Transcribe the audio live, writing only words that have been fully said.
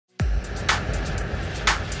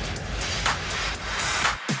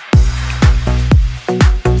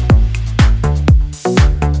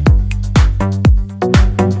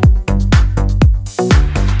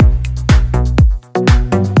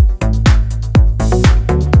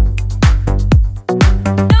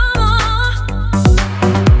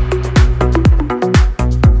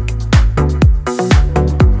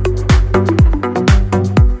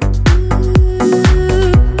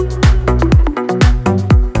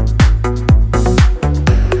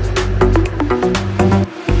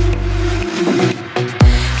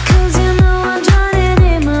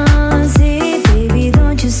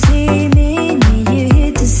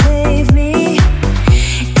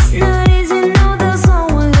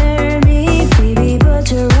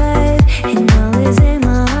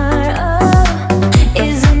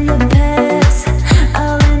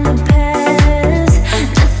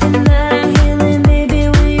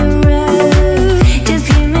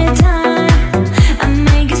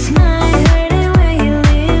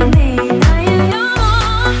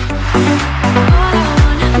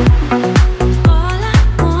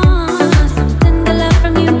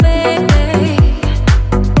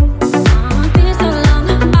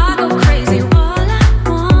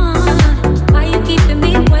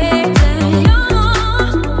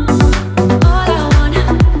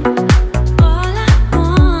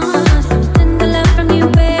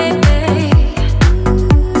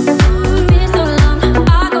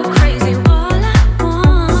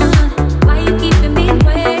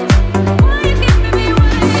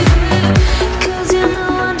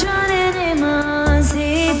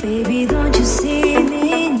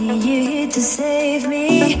to save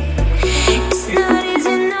me. It's not easy,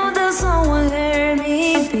 no, that someone hurt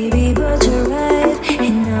me, baby, but you're right,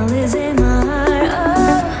 and now lives in my heart.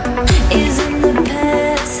 Oh, is in the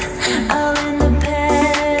past, all in the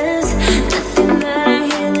past. Nothing that I'm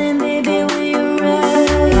healing, baby, when you're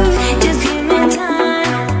right. Just give me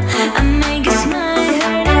time, I make you smile,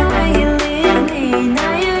 hurt it when you leave me.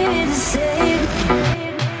 Now you're here to save me.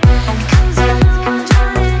 'Cause you know I'm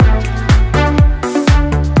trying.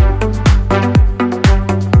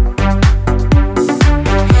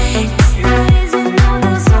 It's not easy, no,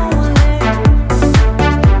 that someone hurt.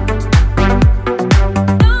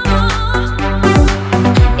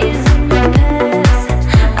 Is in the past,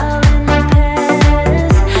 all in the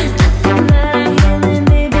past. Nothing that I'm healing,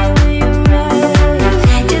 baby, when you're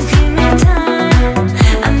right. Just give me time,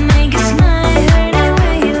 I make you smile, hurt it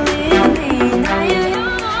when you leave me. Now you're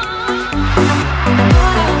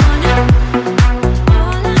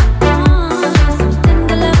all I want, something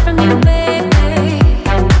to love from you, baby.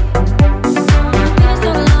 Been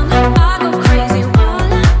so long, I go crazy.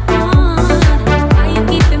 All I want, why you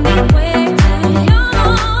keeping me waiting?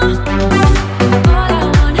 All I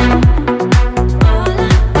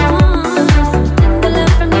want, something to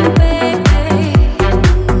love from you, baby.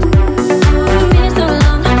 Been so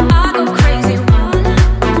long, I go crazy. All I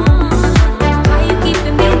want, why you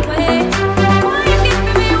keeping me waiting? Why you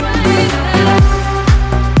keeping me waiting?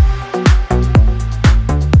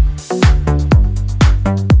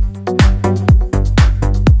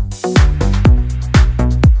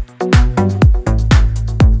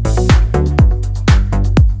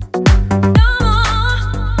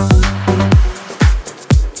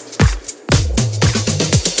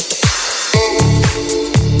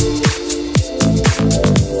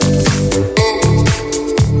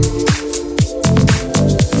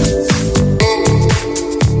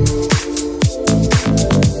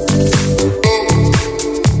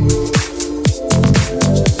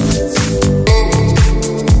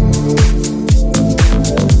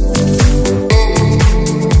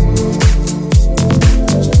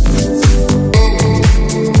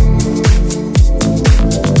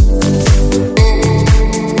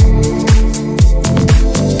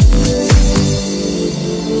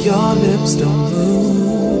 Your lips don't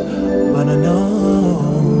move, but I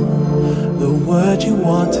know the word you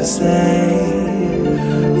want to say.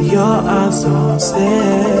 Your eyes don't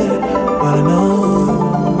stare, but I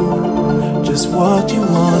know just what you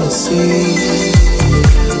want to see.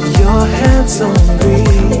 Your hands don't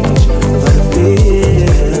reach, but I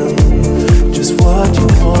feel just what you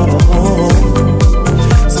want to hold.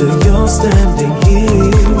 Still you're standing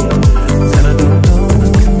here, and I don't know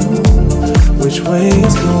which way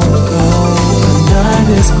it's gonna go. The night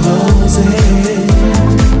is closing,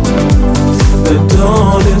 the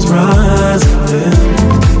dawn is rising,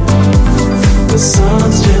 the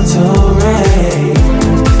sun's gentle rays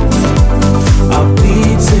are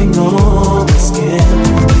beating on the skin,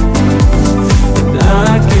 and I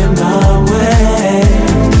cannot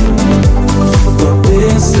wait for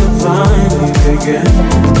this to finally begin.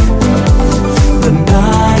 The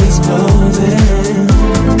night is closing,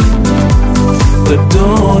 the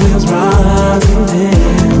dawn is rising in.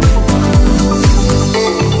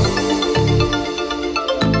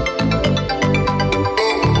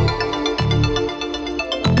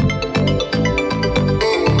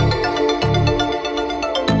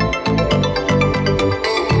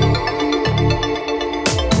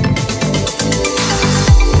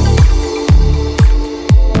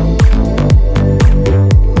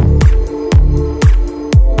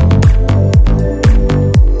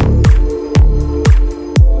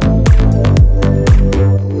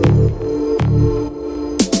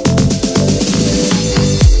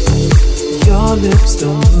 Your lips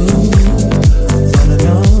don't move, but I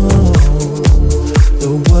know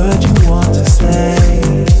the word you want to say.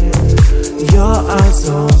 Your eyes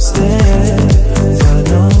don't stare, but I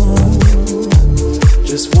know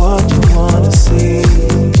just what you want to see.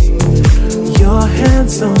 Your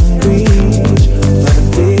hands don't reach, but I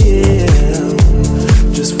feel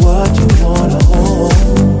just what you want to hold.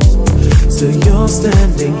 Still you're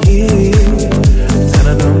standing here, and I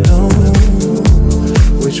don't know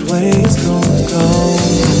which way it's gonna go.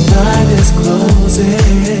 The night is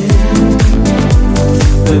closing,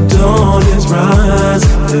 the dawn is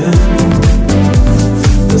rising,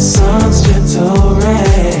 the sun's gentle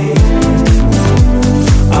rays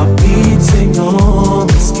are beating on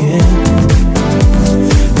the skin,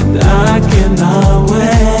 and I cannot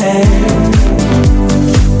wait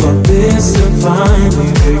for this to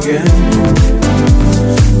finally begin.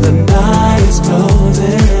 The night is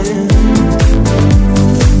closing,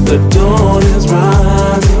 the dawn is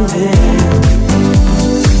rising in.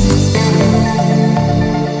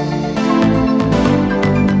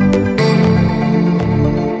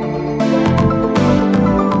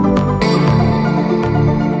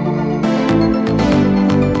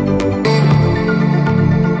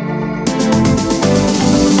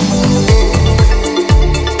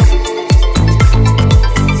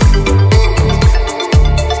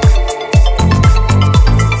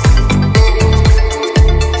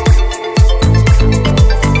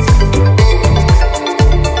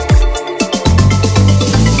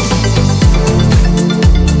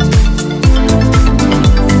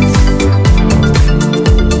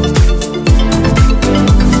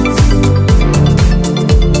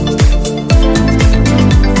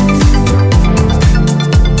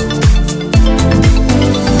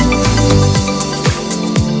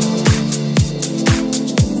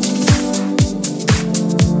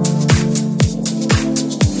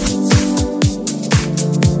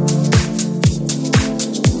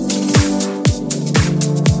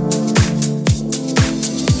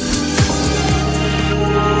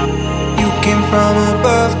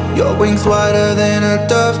 wings wider than a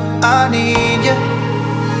dove. I need you,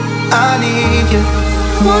 I need you.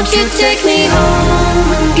 Won't you take me home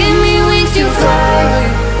and give me wings to fly?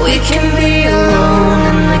 We can be alone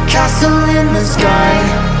in the castle in the sky.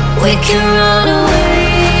 We can run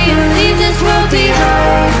away and leave this world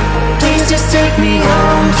behind. Please just take me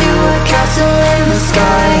home to a castle in the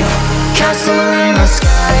sky. Castle in the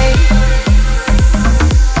sky.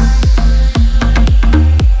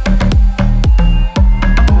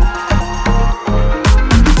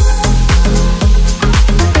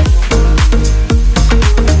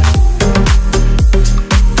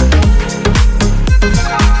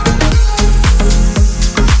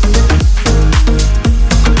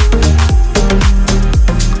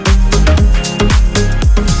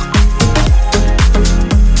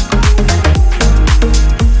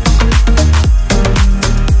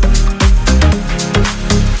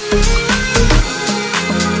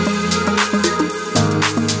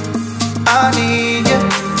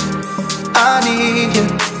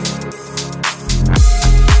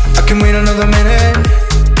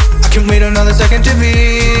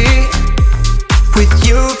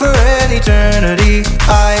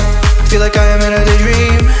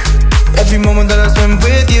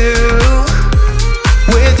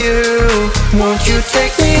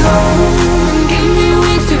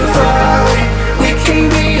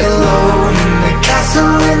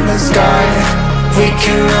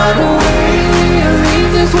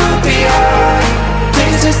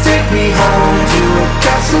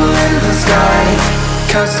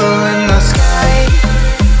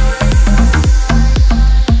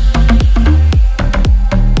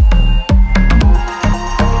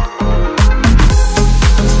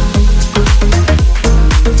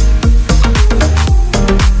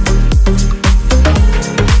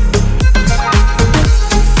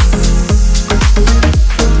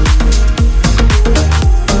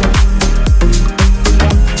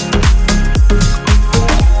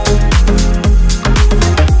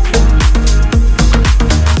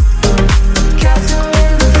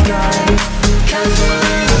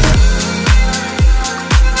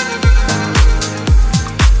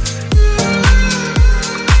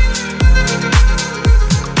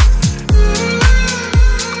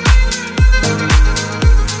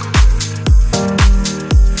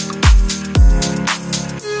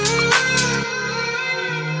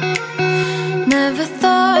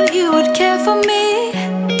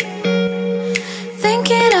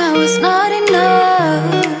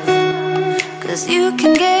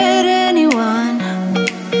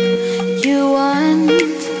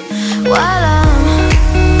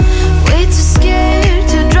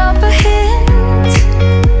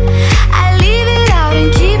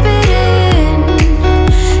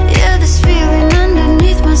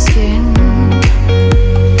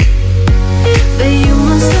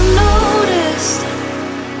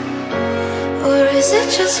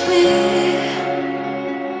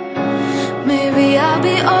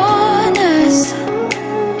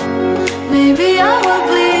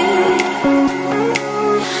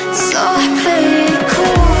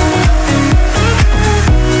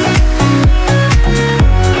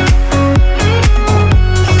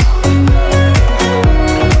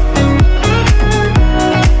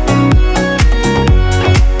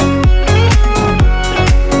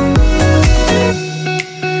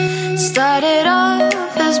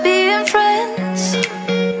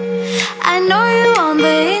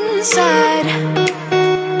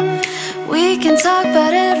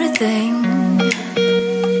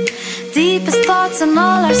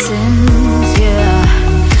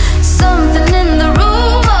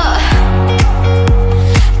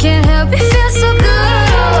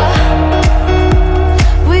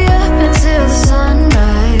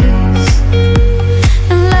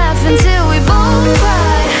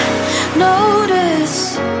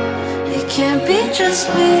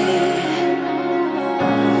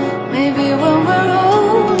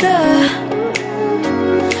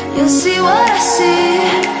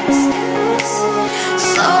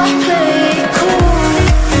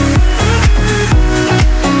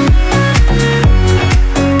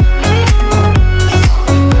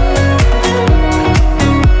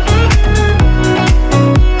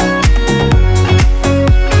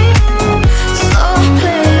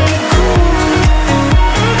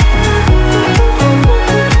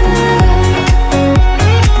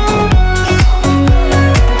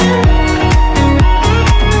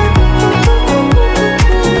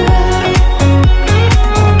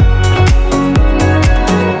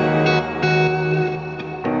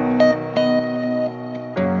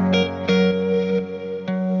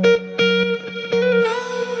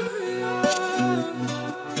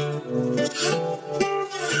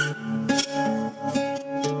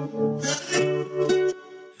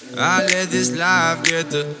 this life get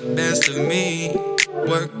the best of me.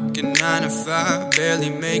 Working 9 to 5, barely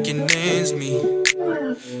making ends meet.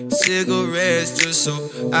 Cigarettes just so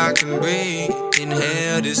I can breathe.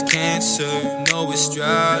 Inhale this cancer, no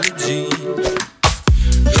astrology.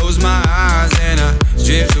 Close my eyes and I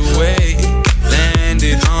drift away.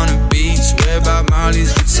 Landed on a beach where Bob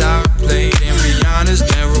Marley's guitar played, and Rihanna's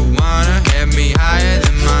marijuana had me higher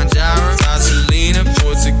than Manjaro. Thought Selena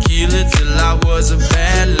poured tequila till I was a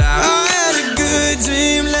bad lie. I had a good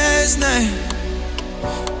dream last night.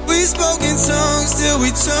 We spoke in tongues till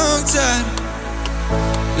we tongue-tied.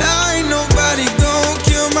 Now ain't nobody gon'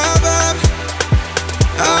 kill my vibe.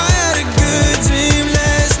 I had a good dream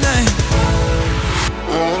last night.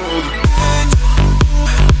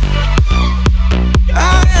 I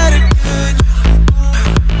had a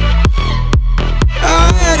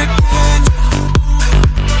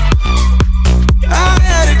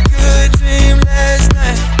good dream last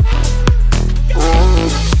night.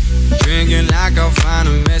 Drinking like I'll find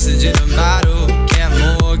a message in a bottle. Cat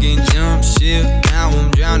Morgan, jump ship. Now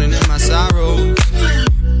I'm drowning in my sorrows.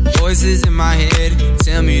 Voices in my head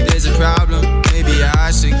tell me there's a problem. Maybe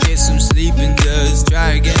I should get some sleep and just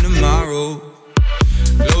try again tomorrow.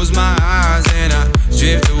 Close my eyes and I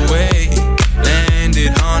drift away.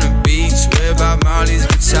 Landed on a beach where Bob Marley's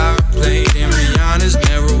guitar played, and Rihanna's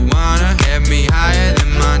marijuana had me higher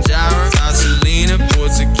than Manjaro. Thought Selena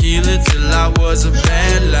poured tequila till I was a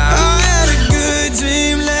bad lie. I had a good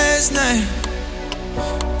dream last night.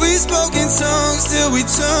 We spoke in tongues till we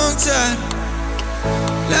tongue-tied.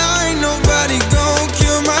 Now ain't nobody gon'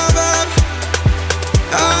 kill my vibe.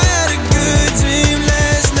 I had a good dream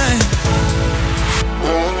last night.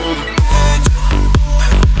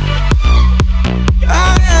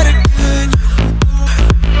 I had a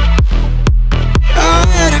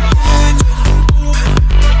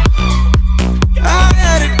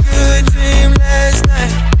good dream last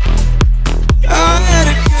night. I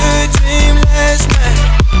had a good dream last night.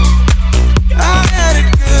 I had a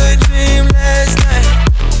good dream last night.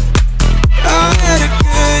 I had a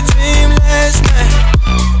good dream last night.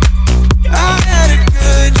 I had a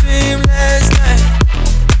good dream last night.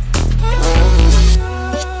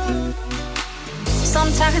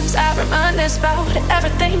 Sometimes I reminisce about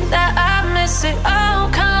everything that I miss. It all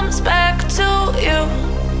comes back to you.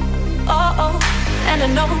 Oh, oh. And I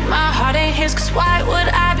know my heart ain't his, 'cause why would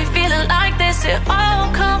I be feeling like this? It all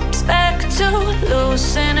comes back to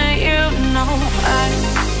losing it, you know. I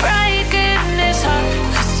break in this heart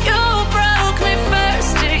 'cause you broke me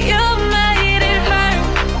first. You made it hurt.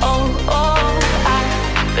 Oh, oh,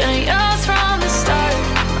 I've been yours from the start.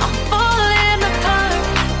 I'm falling apart.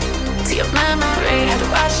 To your memory, had to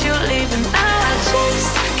watch you leave, and now I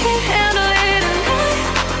just can't handle it. And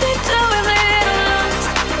they doing little lost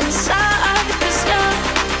inside this love.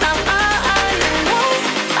 Now I know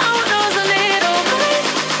I'll lose a little weight.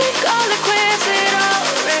 We gonna quit it all.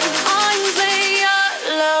 Reminds me your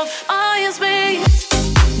love finds me.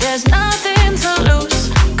 There's nothing to lose,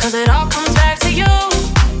 'cause it all comes back to you.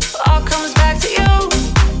 All comes back to you.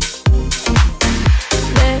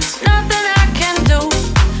 There's nothing I can do.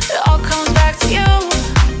 It all comes back to you.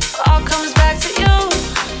 All comes back to you.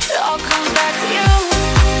 It all comes back to you.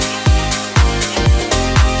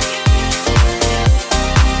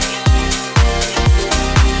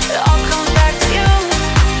 It all comes back to you.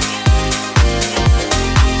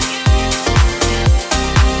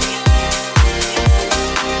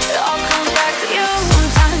 It all comes back to you.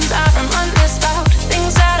 Sometimes I reminisce about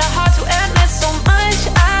things that are hard to admit. So much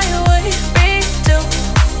I would redo.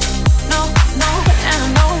 No, no, and I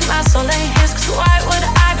know my soul ain't his, 'cause why would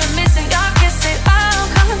I be missing your kiss? It all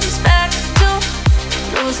comes back to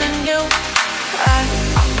losing you.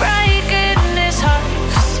 I'm breaking this heart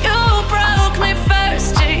 'cause you broke me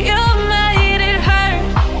first. You made it hurt.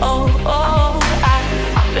 Oh, oh,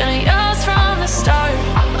 I've been yours from the start.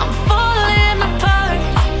 I'm falling apart.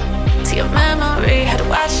 To your memory, had to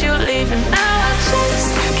watch you leave, and now I just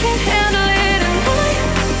can't handle it. And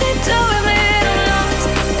they doing little lost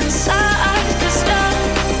inside this love.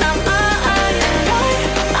 Now I know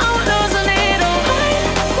I'll lose a little weight.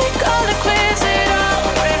 We gonna quit it all.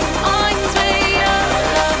 Reminds me your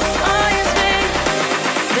love finds me.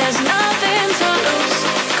 There's nothing to lose,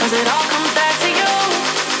 'cause it all comes back to you.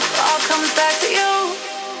 All comes back to you.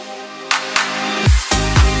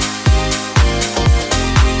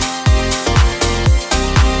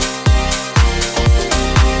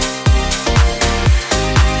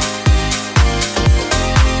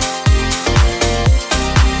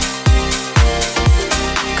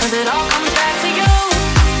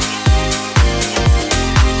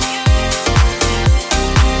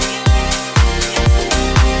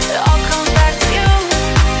 It all comes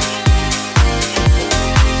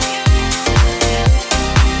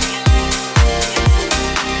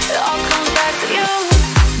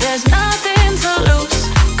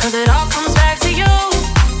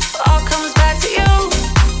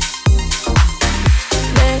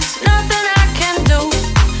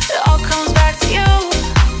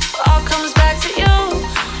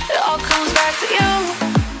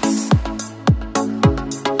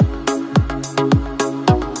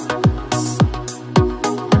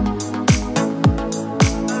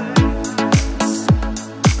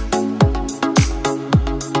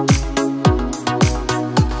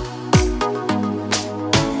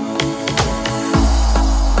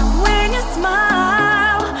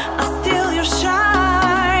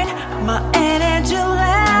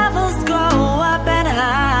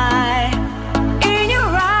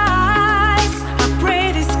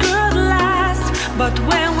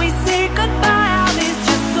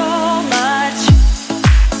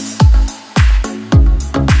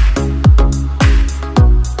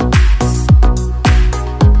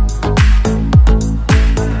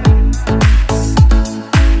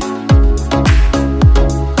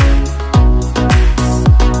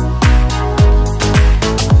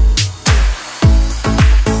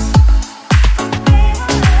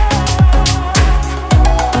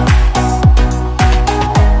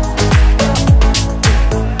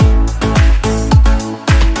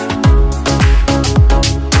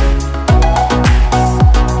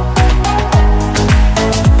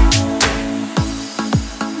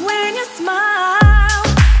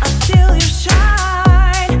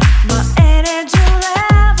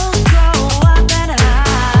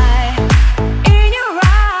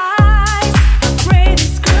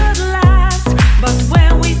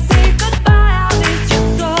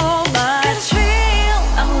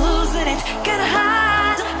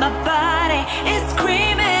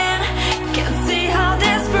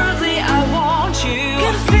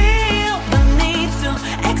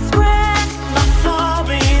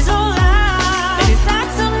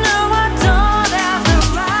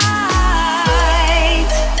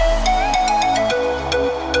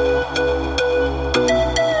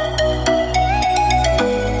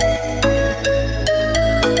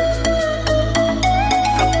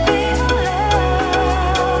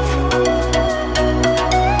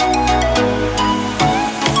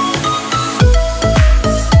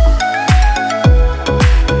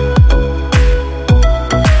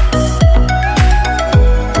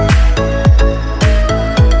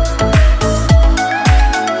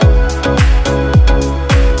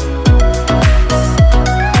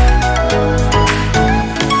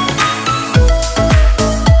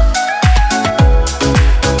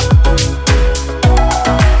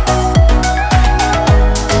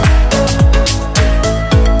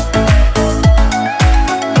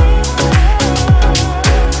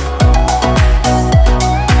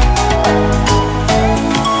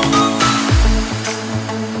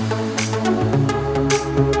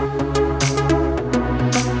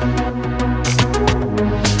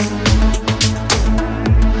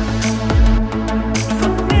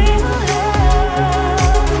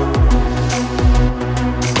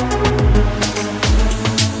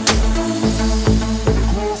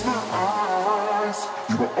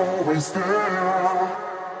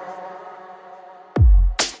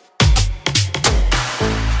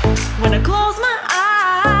When I close my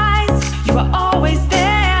eyes, you are always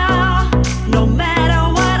there. No matter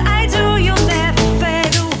what I do, you'll never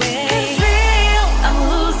fade away. Can feel I'm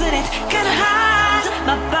losing it, kinda hard.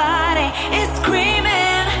 My body is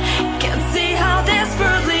screaming. Can't see how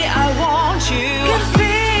desperately I want you. Can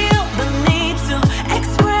feel the need to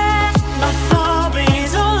express my thought being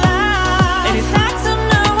so loud. And it's hard to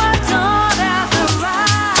know I don't have the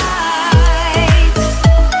right.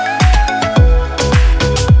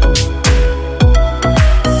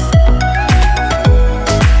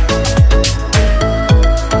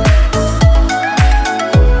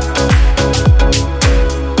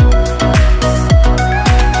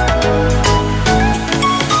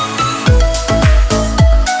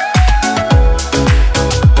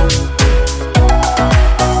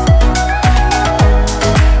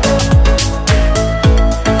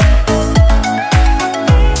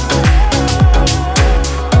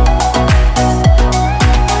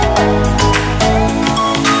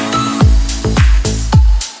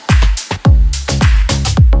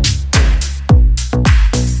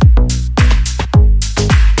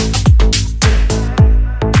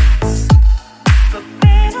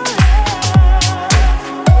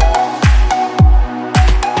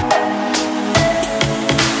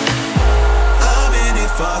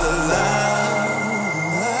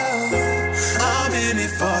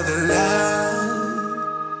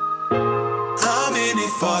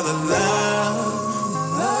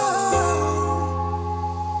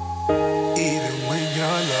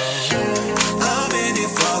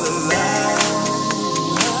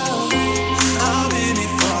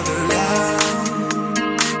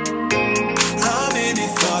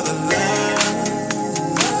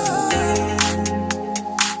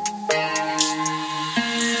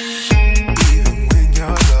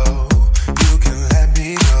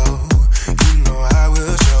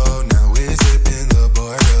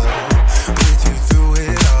 With you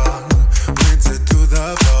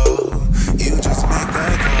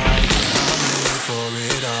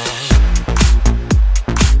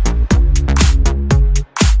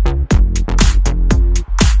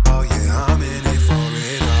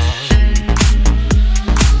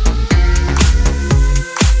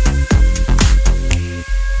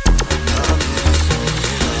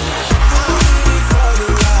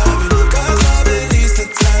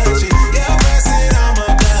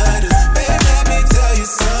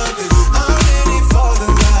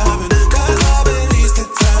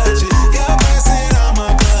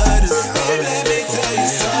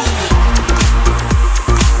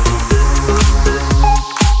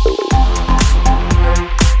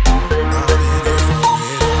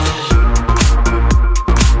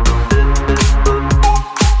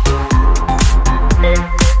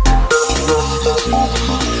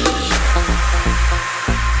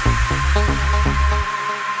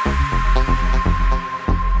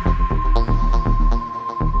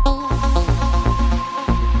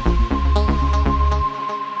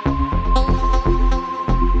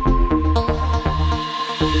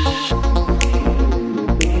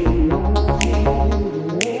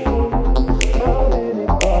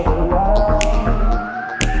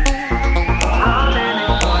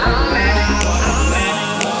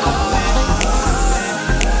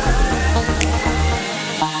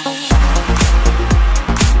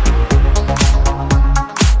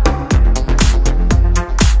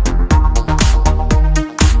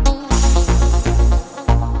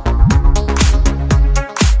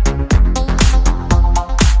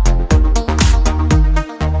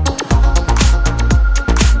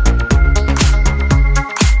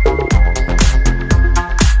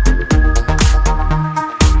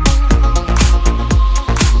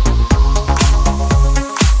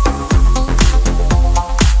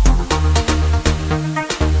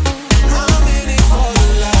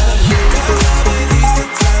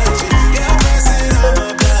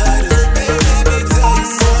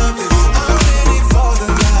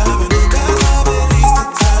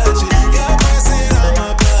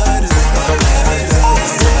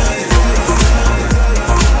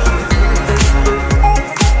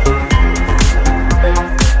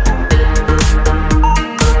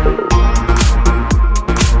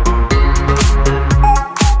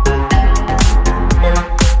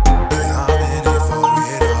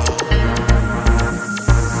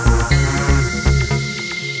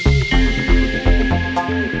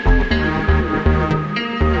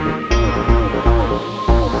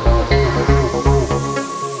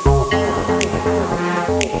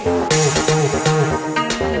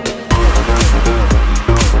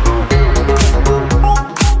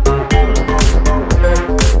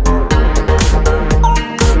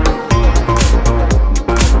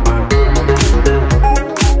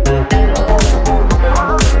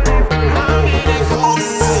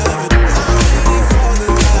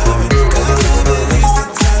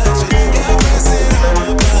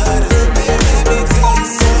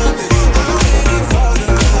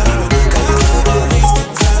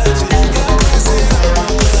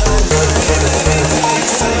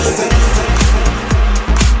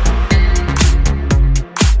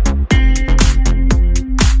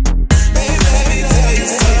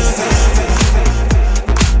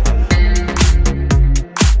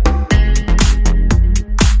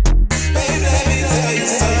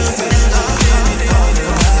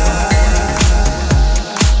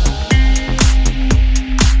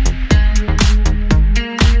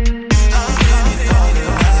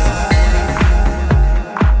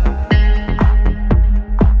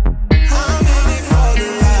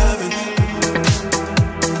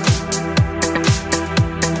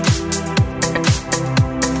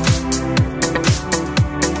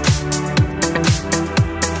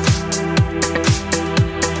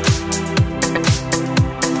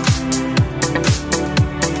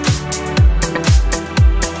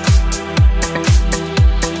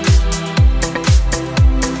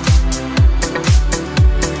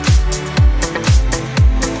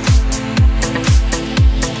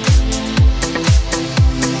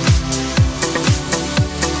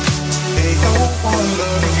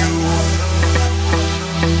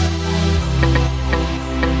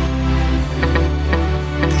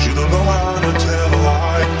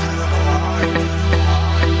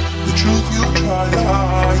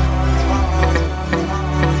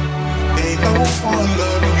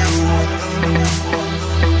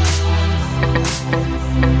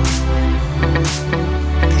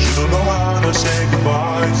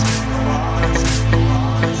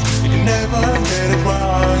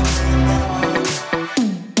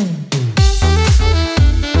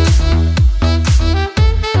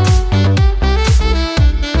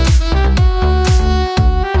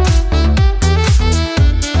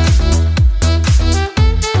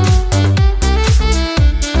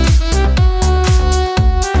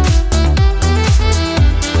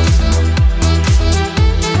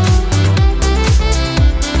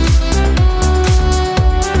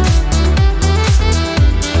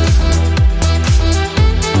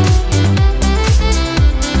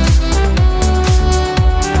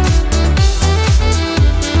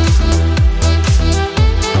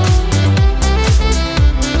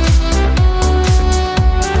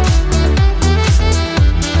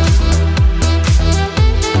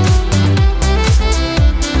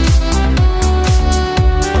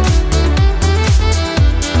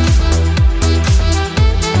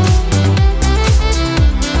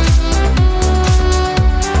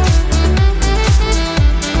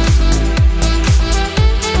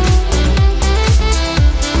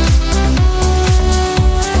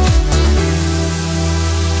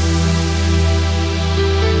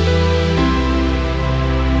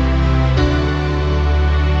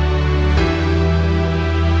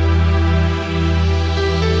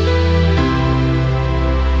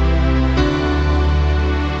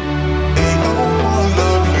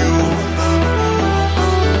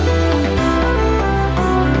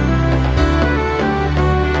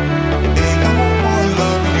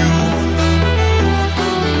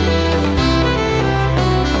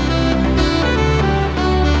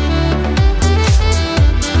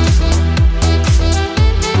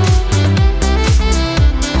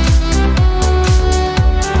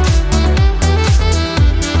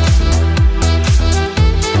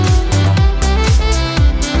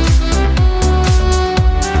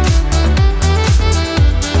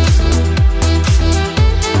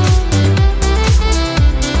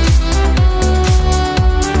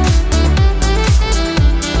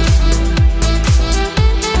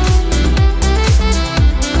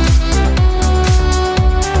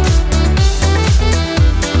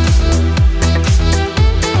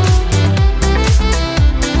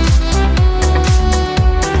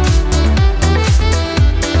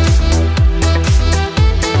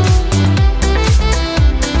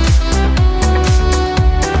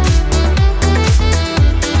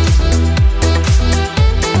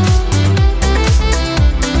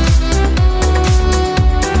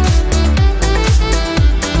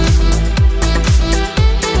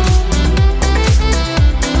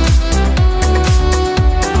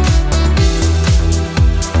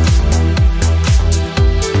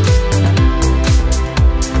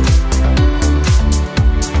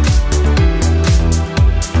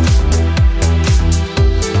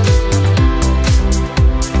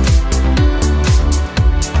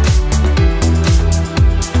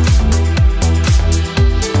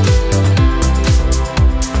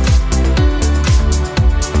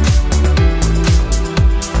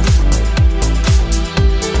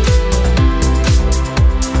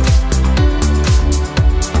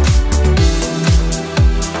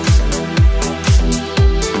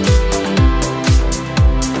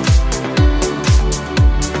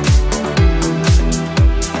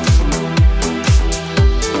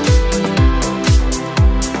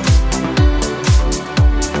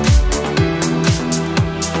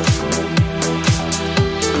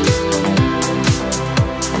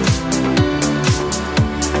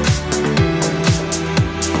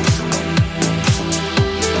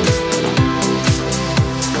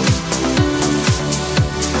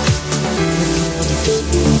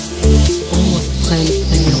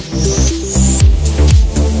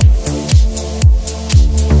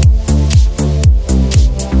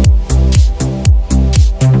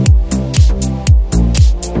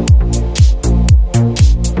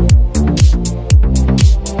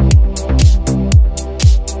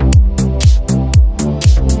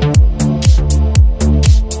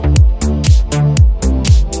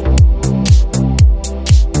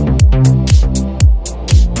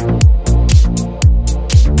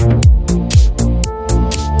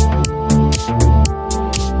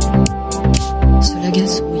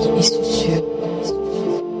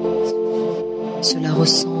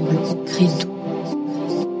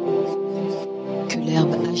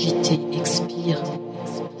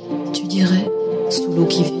dirais, sous l'eau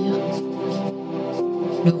qui vire,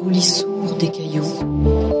 le roulis sourd des cailloux.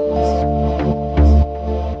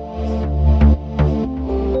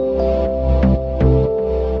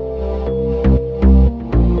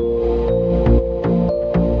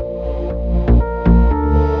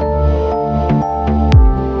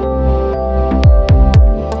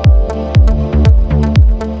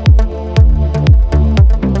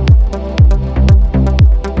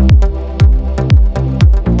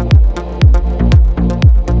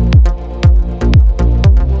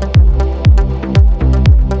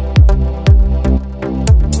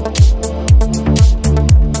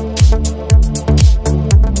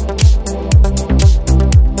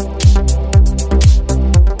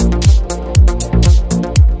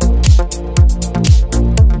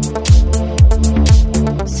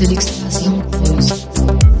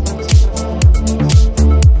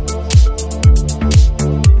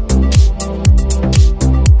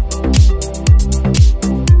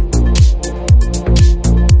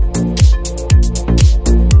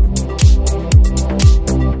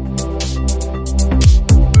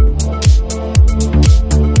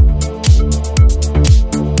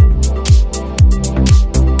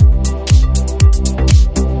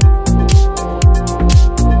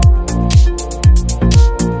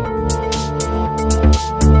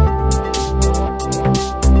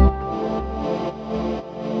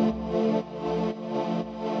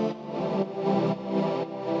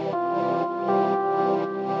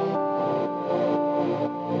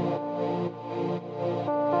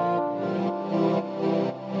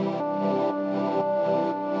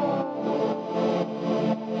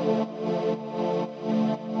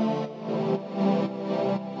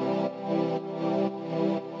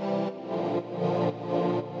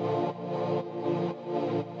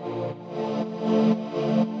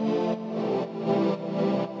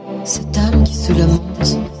 Cette âme qui se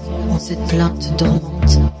lamente en cette plainte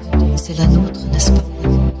dormante, c'est la nôtre, n'est-ce pas?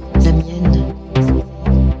 La mienne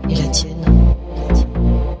et la tienne,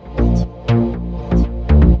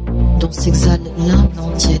 dont s'exhale l'un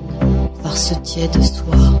l'antienne par ce tiède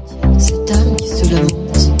soir. Cette âme qui se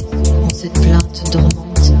lamente en cette plainte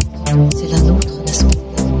dormante, c'est la nôtre, n'est-ce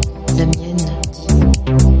pas? La mienne, dit,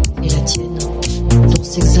 et la tienne, dont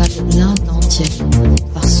s'exhale l'un l'antienne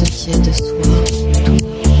par ce tiède soir.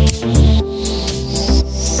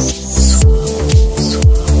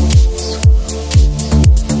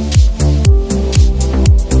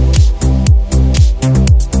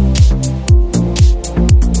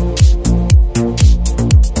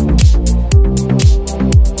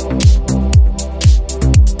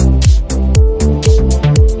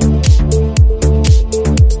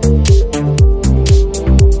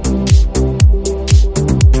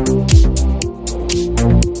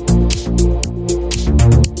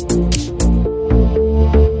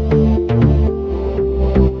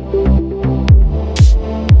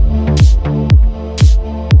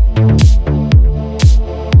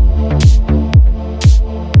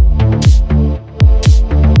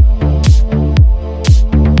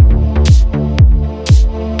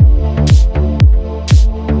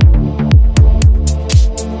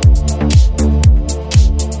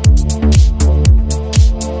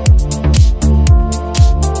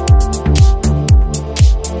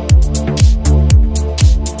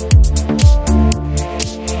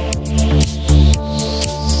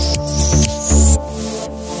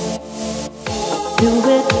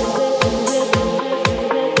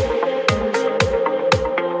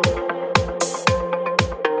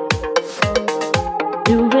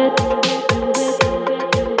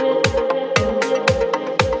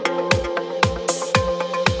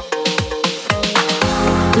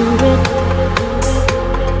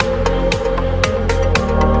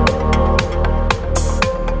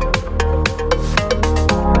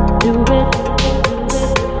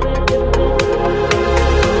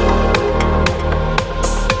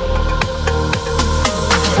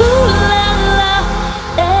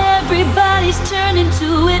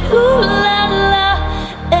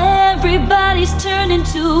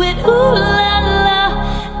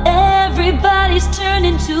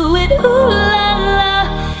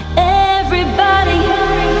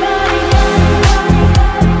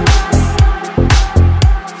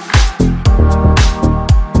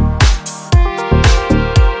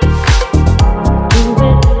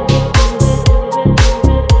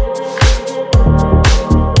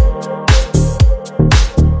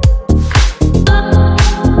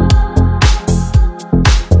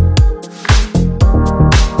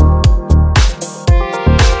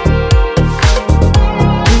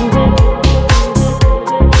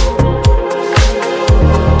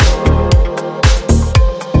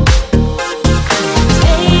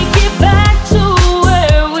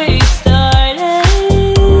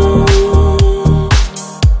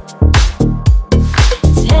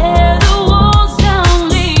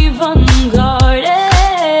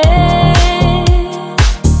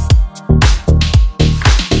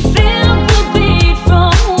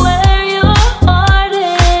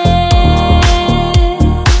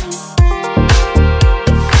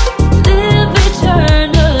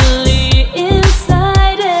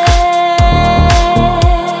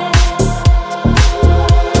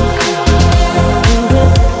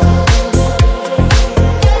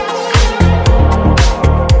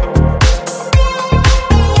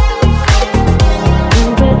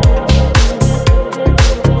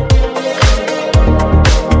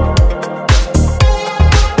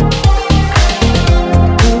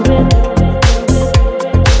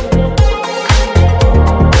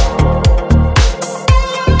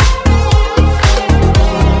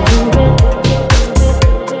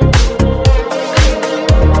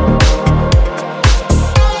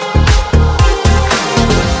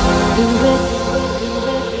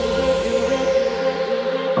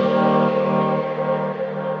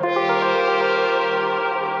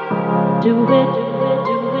 Everybody's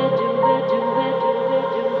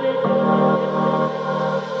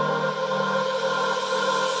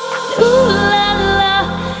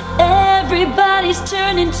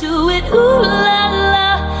turning to it, ooh la la.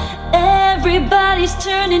 Everybody's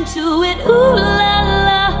turning to it, ooh la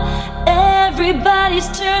la. Everybody's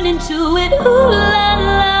turning to it, ooh la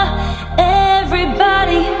la.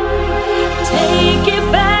 Everybody, take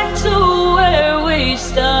it back to where we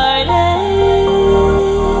started.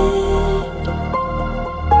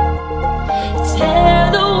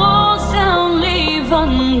 Tear the walls down, leave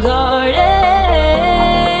unguarded.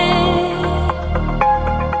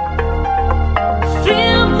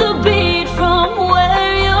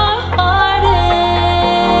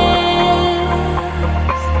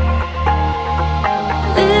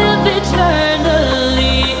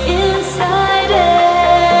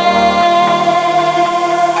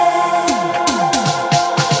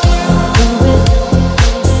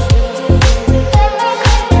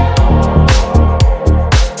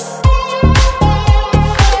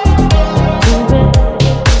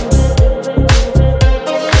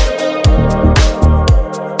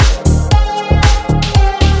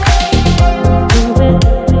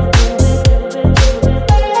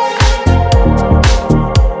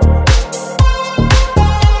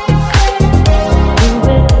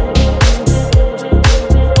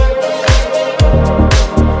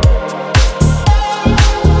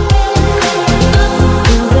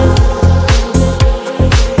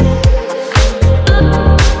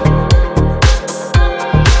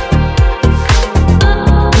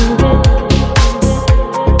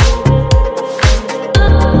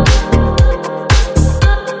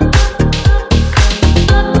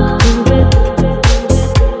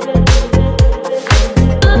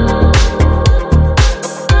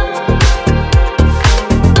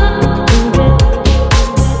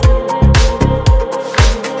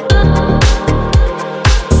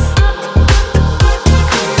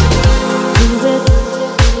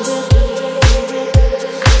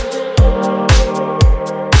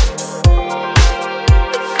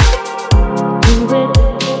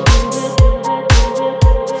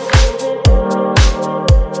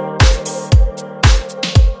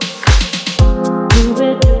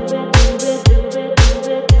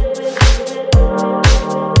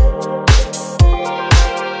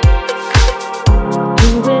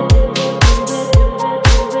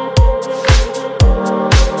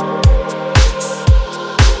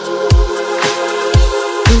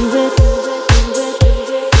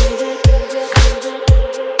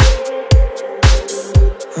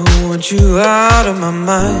 You out of my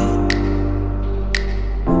mind.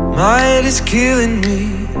 My head is killing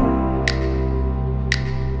me.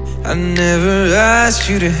 I never asked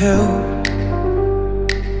you to help,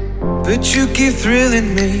 but you keep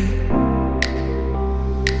thrilling me.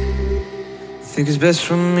 Think it's best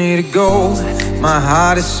for me to go. My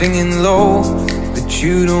heart is singing low, but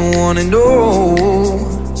you don't wanna know.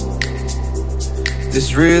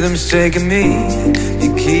 This rhythm's taking me.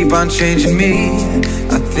 You keep on changing me.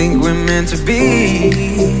 I think we're meant to be.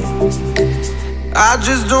 I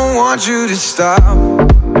just don't want you to stop.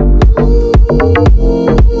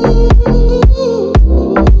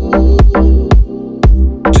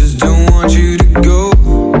 Just don't want you to go.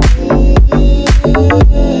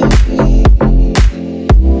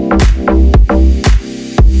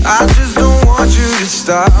 I just don't want you to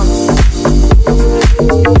stop.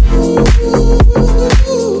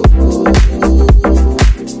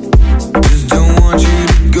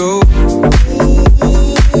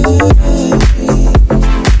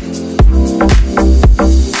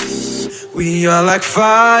 We are like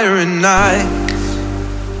fire and ice.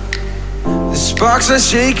 The sparks are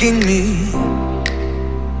shaking me.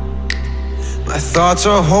 My thoughts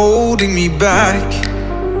are holding me back.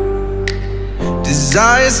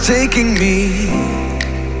 Desire's taking me.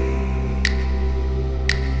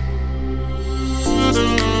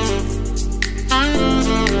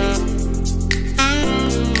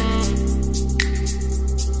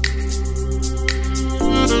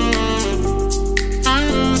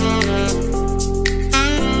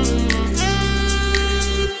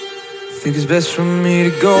 Think it's best for me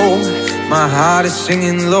to go. My heart is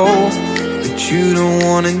singing low, but you don't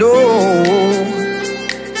wanna know.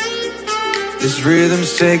 This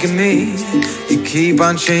rhythm's taking me. You keep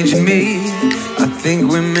on changing me. I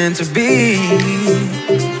think we're meant to be.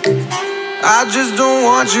 I just don't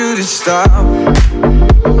want you to stop.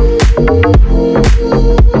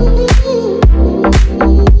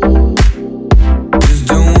 Just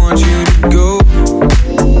don't want you to go.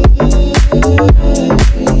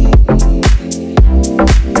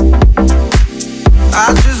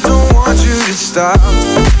 I just don't want you to stop.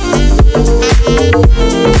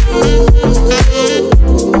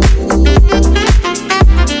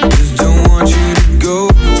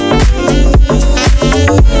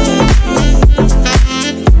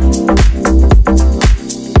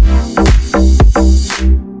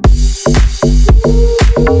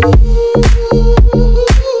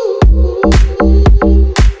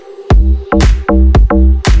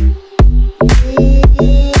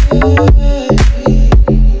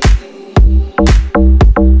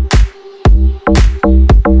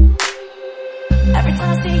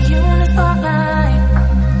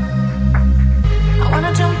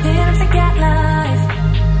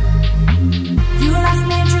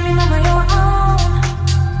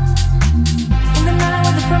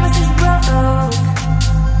 promises broke.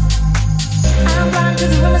 I'm blind to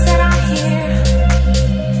the rumors that I hear.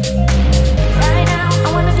 Right now I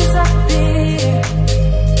wanna disappear,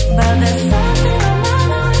 but there's something on my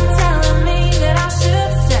mind telling me that I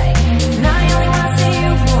should stay. And I only wanna see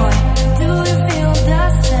you, boy. Do you feel the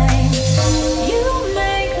same? You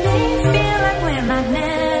make me feel like we're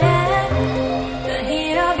magnetic. The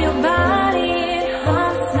heat of your body, it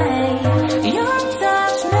haunts me. Your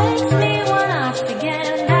touch makes me wanna forget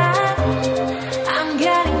that I'm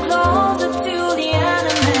getting closer to the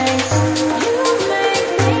enemy. You make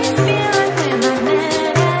me feel like we're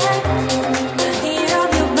magnetic. The heat of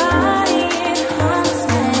your body, it haunts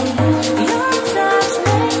me. Your touch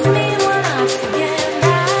makes me wanna forget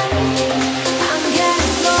that I'm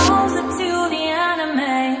getting closer to the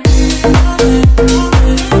enemy.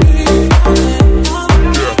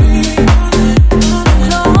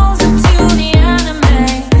 Closer to the enemy.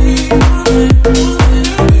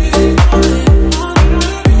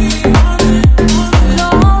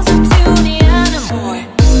 Closer to the enemy.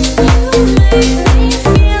 You make me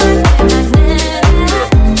feel like we're magnetic.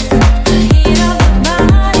 The heat of your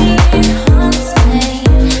body, it haunts me.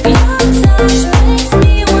 Your touch makes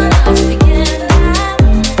me wanna forget that.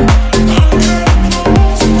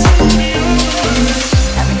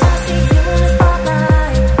 Every time I see you in the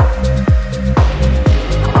spotlight,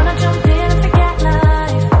 I wanna jump in and forget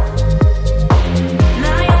life.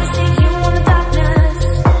 Now I only see you in the darkness.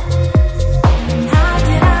 How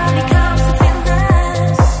did I become so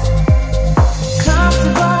fearless?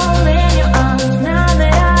 Comfortable in your arms now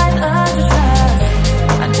that I've earned your trust.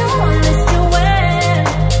 I don't want this to win,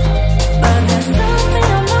 but there's something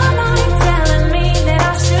on my mind telling me that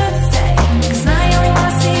I should stay. 'Cause I only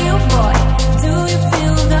wanna see you, boy. Do you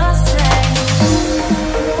feel the same?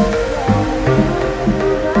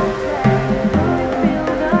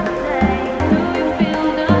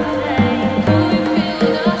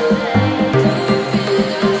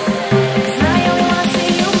 Cause I only wanna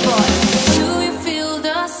see you, boy. Do you feel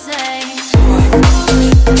the same?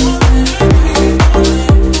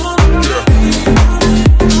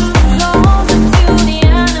 Closer to the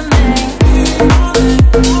enemy.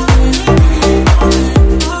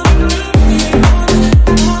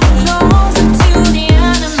 Closer to the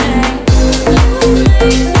enemy. You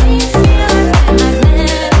make me feel like we're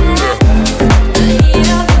magnetic. The heat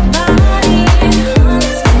of your body, it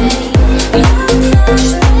haunts me. Your touch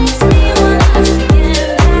makes me wanna forget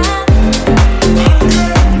that.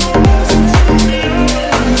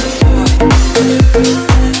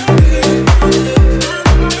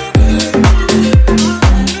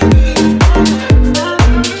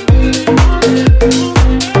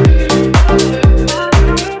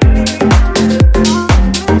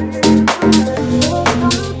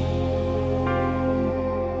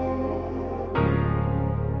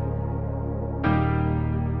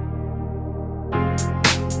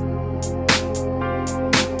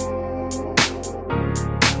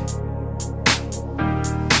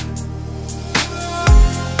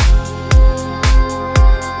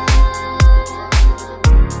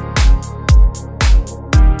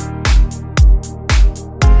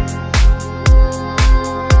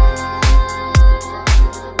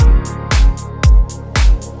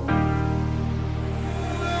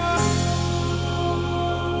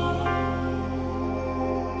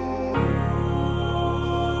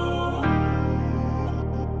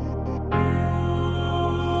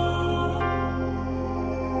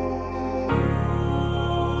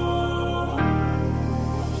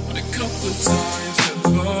 A couple of times at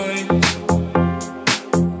night,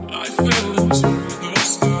 I fell into the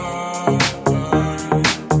sky.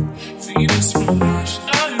 Venus will rush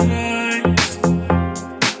night lights.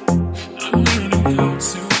 I'm learning how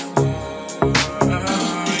to fly.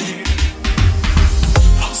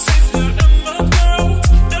 I'm safe here in my world.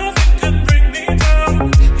 Nothing can bring me down.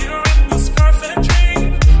 Here in this perfect dream,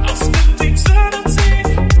 I'll spend eternity.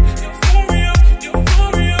 Euphoria,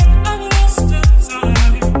 euphoria, I'm lost in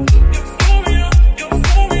time. Euphoria.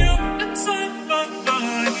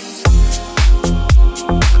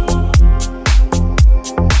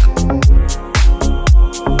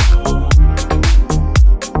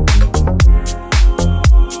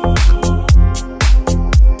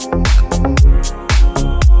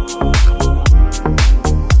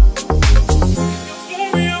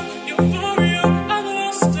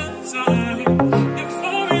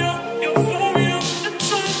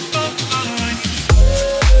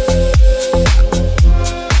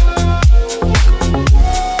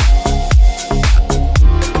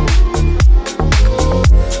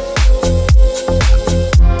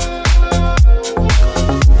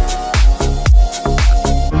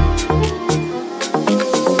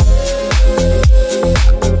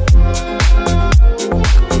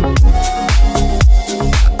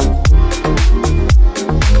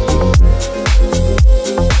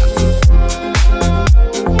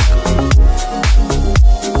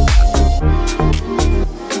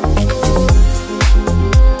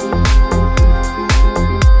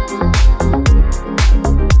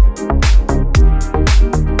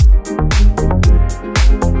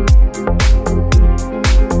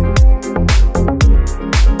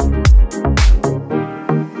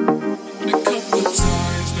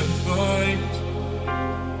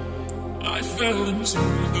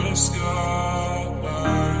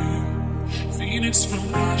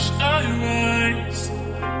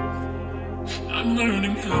 I'm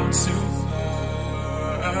learning how to fly.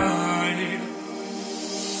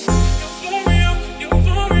 Euphoria,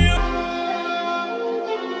 euphoria.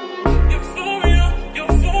 Euphoria,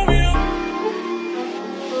 euphoria.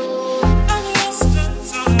 I'm lost in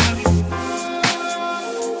time.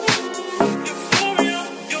 Euphoria,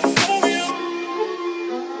 euphoria.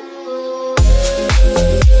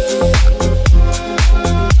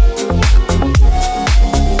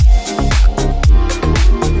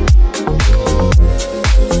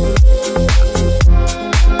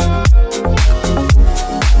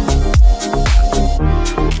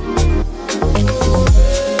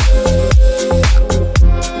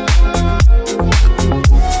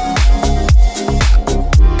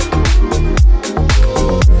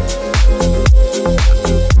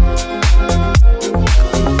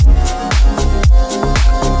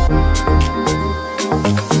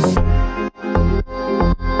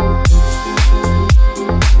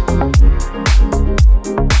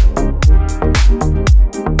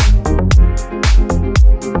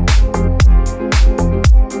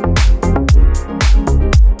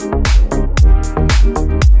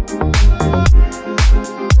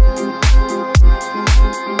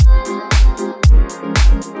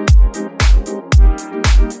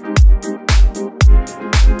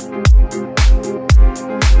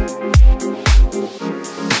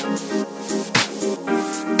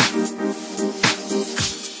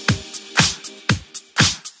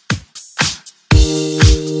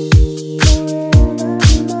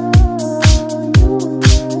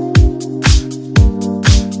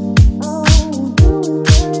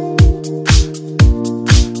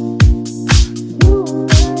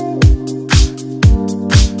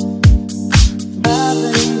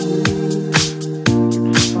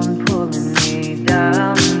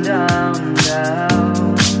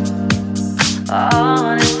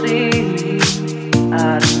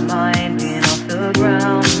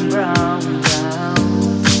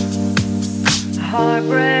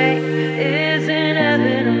 Heartbreak is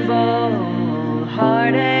inevitable.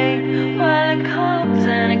 Heartache, well, it comes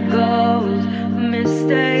and it goes.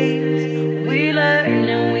 Mistakes, we learn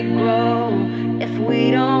and we grow. If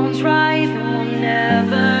we don't try, then we'll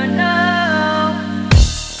never know.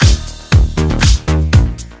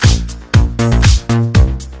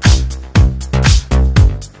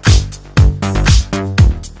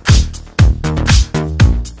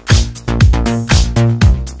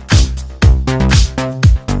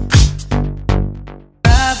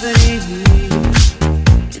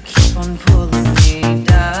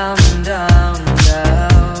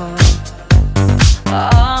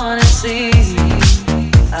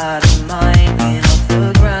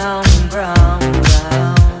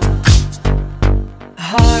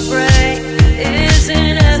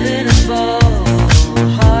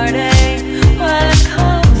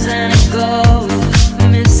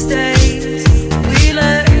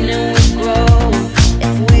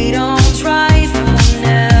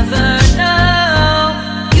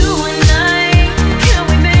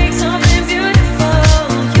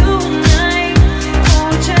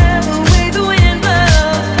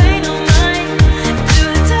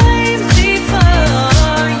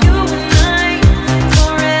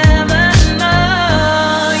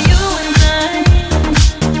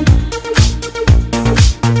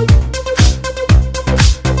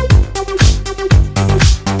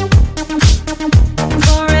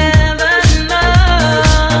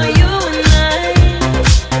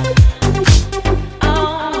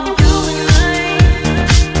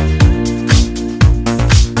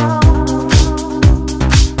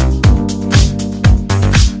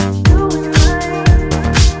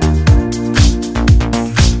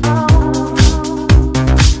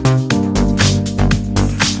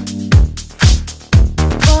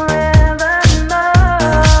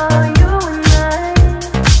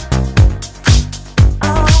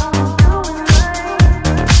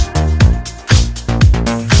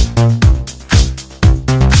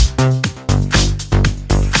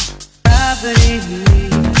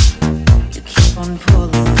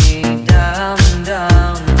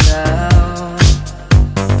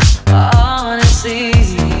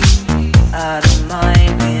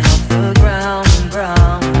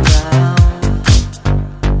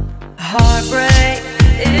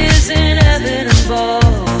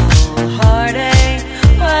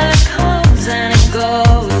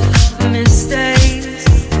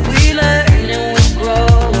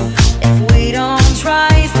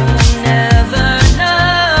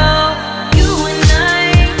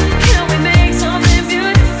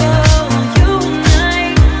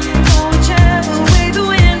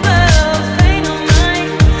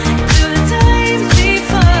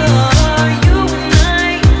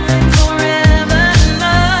 Forever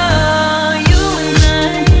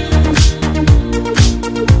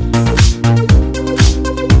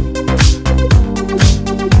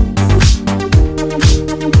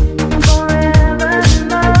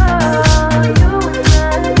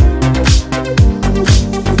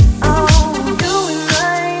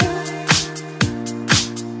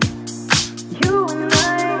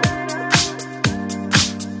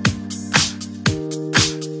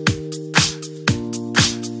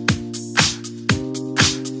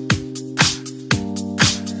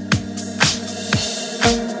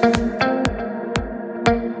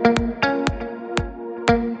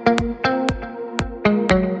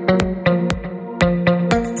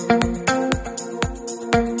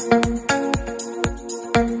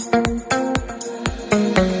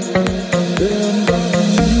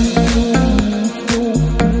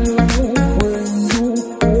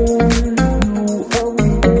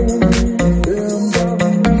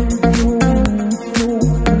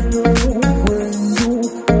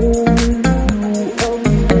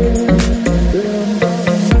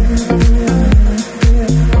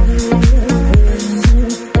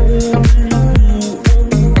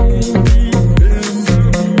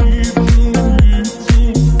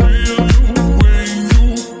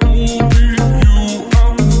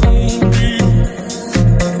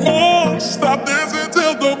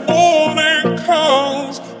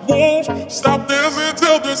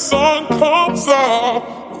sun comes up.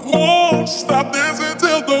 Won't stop dancing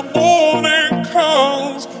till the morning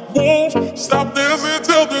comes. Won't stop dancing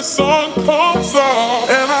till the sun comes up.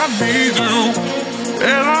 And I need you,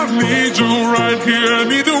 and I need you right here. I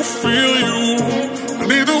need to feel you, I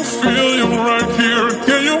need to feel you right here.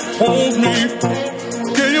 Can you hold me?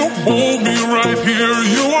 Can you hold me right here?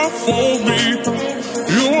 You unfold me,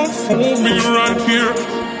 you unfold me right here.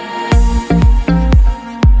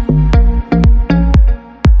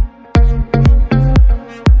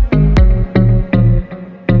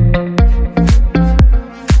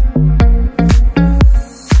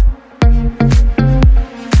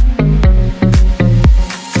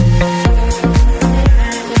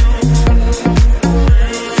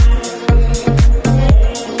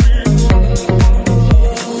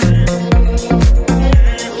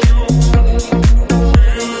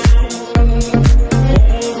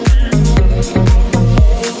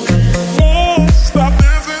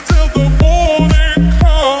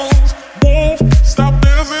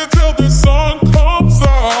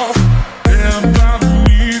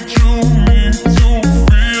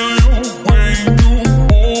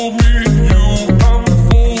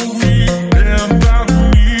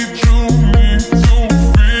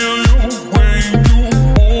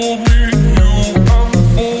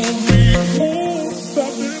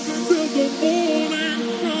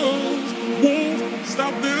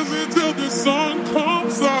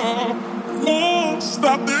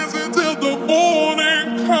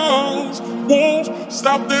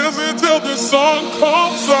 Stop dancing till the sun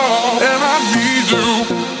comes up. And I need you,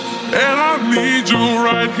 and I need you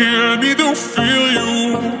right here. I need to feel you,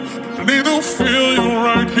 I need to feel you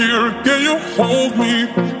right here. Can you hold me?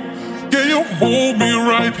 Can you hold me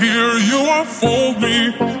right here? You unfold me,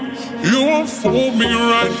 you unfold me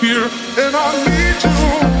right here. And I need you,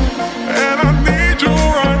 and I need you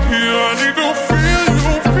right here. I need to feel you,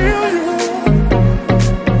 feel you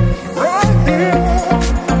right here.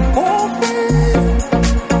 Hold me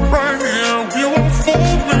right here. You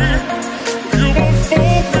unfold me, you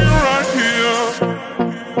unfold me right here.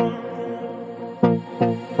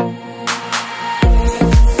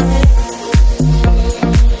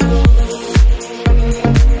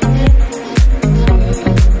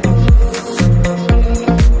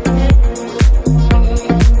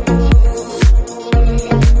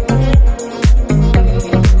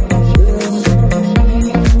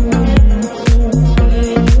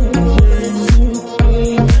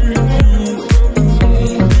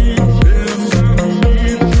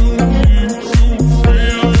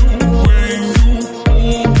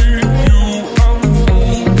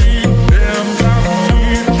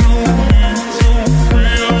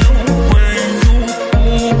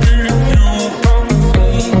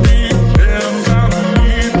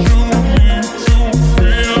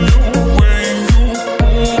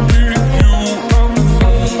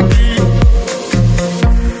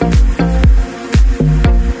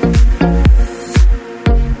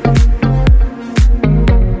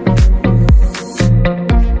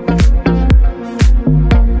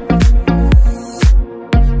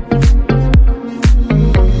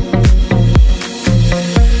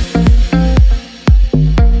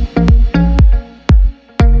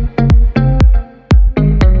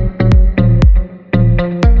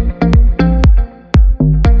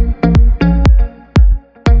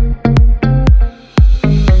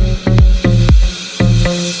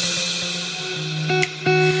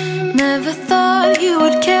 Never thought you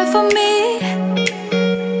would care for me,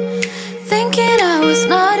 thinking I was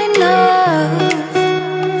not enough.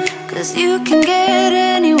 'Cause you can get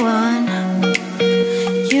anyone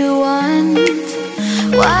you want,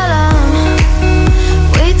 while I'm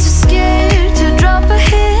way too scared to drop a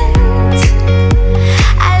hint.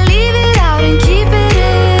 I leave it out and keep it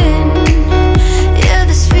in. Yeah,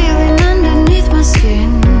 this feeling underneath my skin.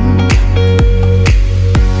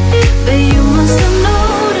 But you must have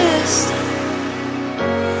noticed,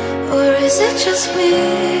 or is it just me?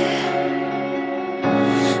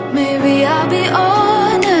 Maybe I'll be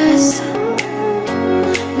honest,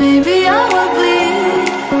 maybe I will bleed.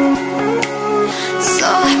 So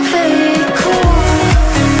I play it cool.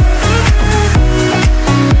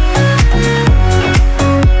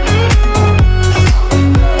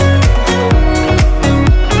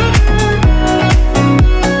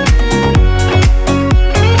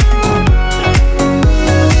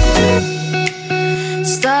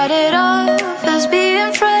 Started off as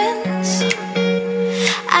being friends.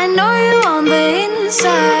 I know you on the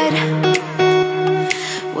inside.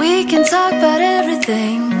 We can talk about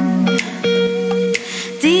everything,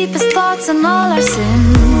 deepest thoughts and all our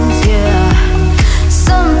sins. Yeah,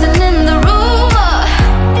 something in the room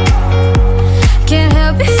can't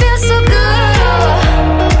help it feel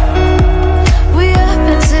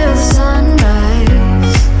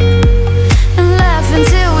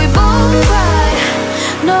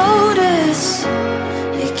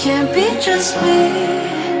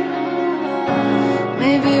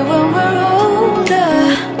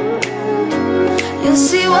you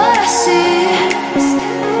see what I see?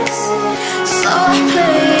 So I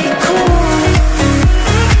play it cool.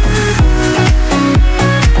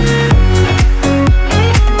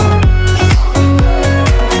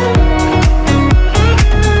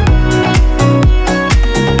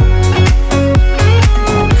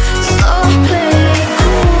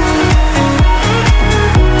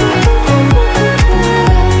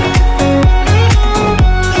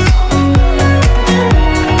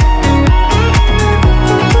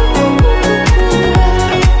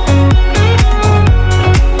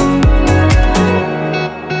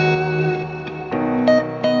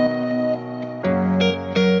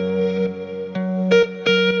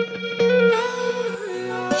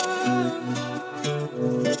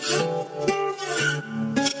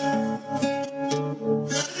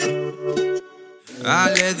 I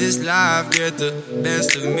let this life get the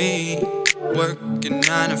best of me. Working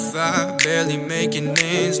 9 to 5, barely making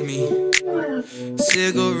ends meet.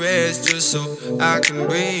 Cigarettes just so I can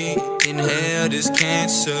breathe. Inhale this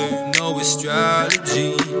cancer, no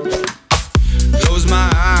astrology. Close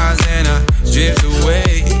my eyes and I drift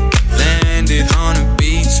away. Landed on a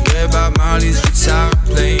beach where Bob Marley's guitar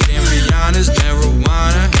played. And Rihanna's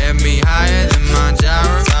marijuana had me higher than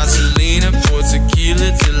Manjaro. Thought Selena poured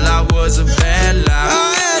tequila till I was a bad lie.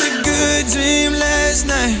 I had a good dream last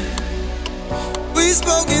night. We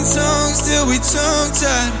spoke in tongues till we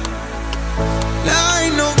tongue-tied. Now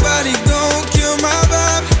ain't nobody gon' kill my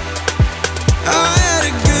vibe. I had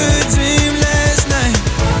a good dream last night.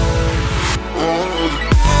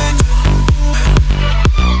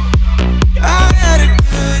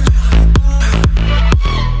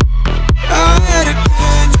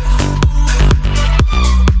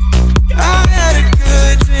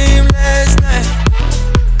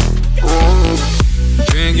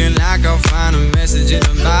 Like I'll find a message in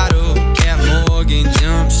a bottle. Cat Morgan,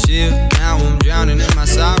 jump ship. Now I'm drowning in my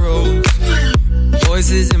sorrows.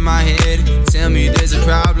 Voices in my head tell me there's a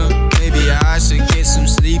problem. Maybe I should get some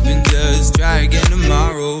sleep and just try again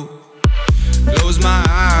tomorrow. Close my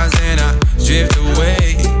eyes and I drift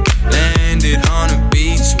away. Landed on a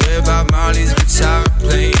beach where Bob Marley's guitar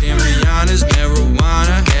played. And Rihanna's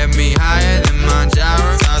marijuana had me higher than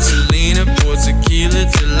Manjaro. Thought Selena poured tequila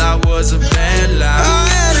till I was a bad lie. I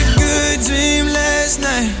had a good dream last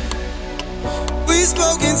night. We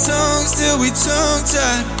spoke in tongues till we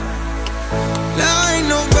tongue-tied. Now ain't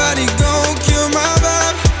nobody gon' kill my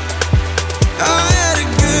vibe. I had a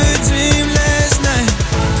good dream last night.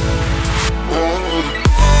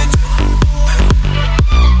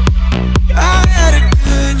 I had a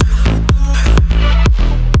good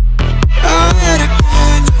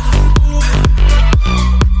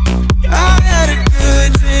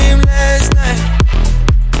dream last night.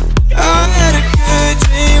 I had a good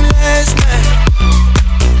dream last night.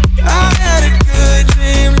 I had a good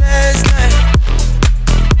dream last night.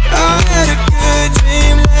 I had a good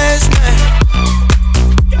dream last night.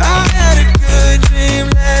 I had a good dream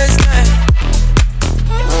last night.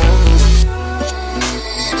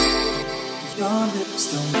 Your lips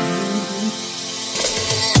don't move.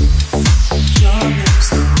 Your lips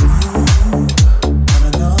don't move.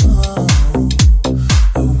 Wanna know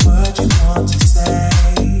the word you want to say.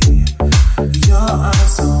 Your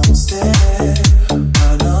eyes don't stare. I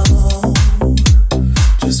know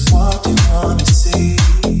just what you wanna see.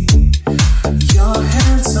 Your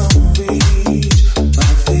hands don't reach, but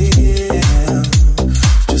I feel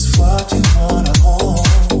just what you wanna hold.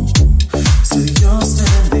 So you're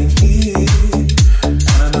standing here,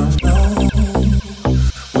 and I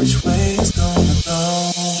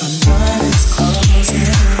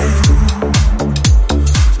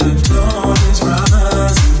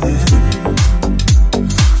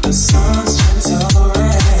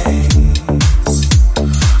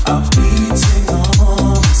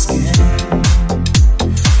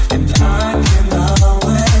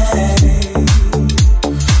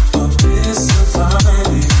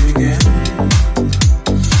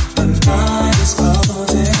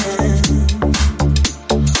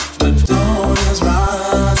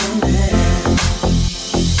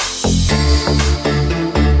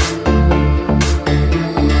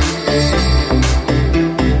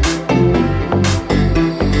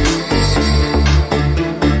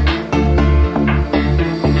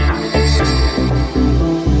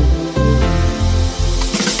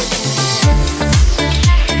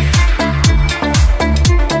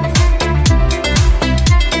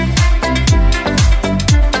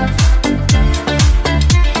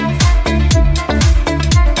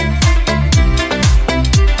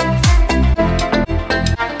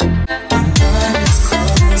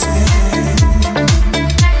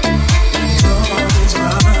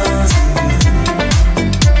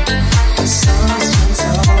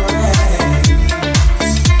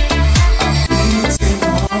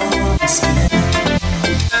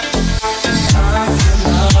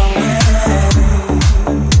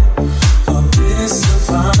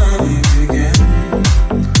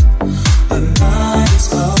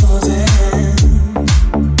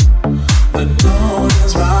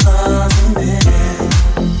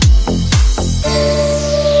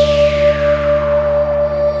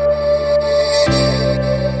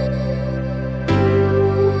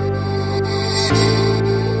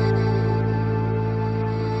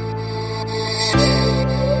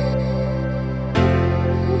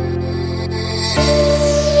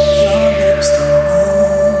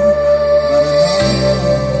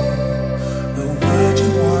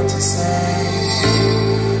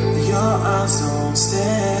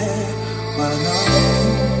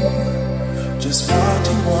what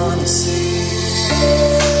you wanna see.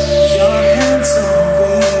 Your hands don't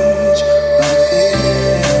reach, but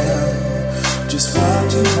feel just what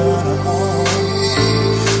you wanna hold.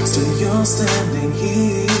 Still you're standing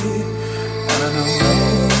here, and I don't know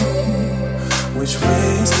which way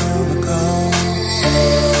it's gonna go.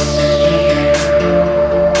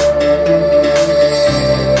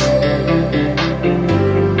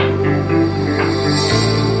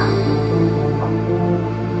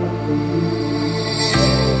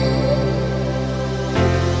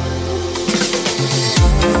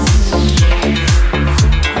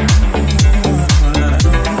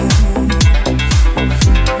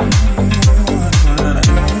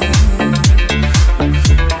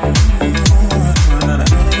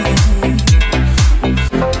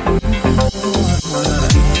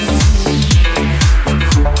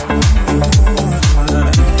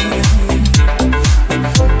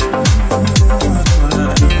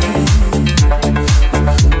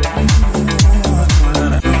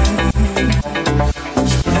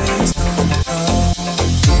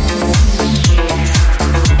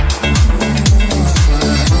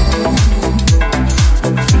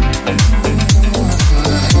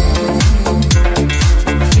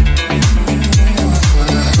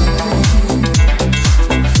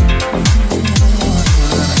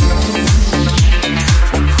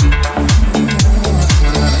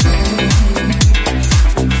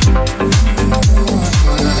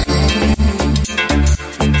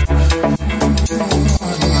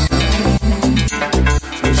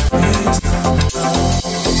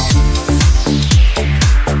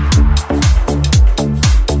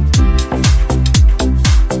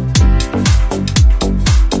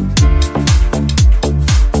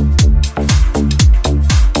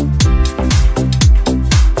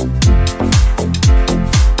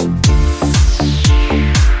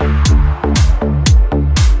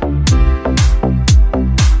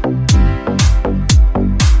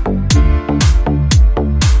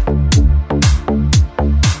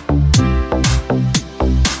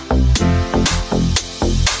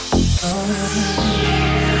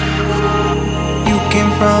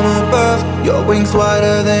 From above, your wings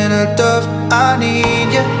wider than a dove. I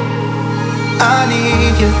need you, I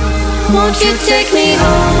need you. Won't you take me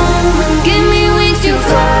home and give me wings to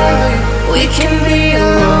fly? We can be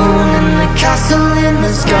alone in the castle in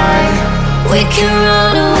the sky. We can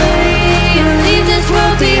run away and leave this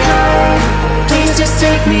world behind. Please just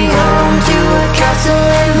take me home to a castle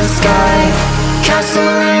in the sky.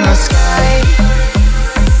 Castle in the sky.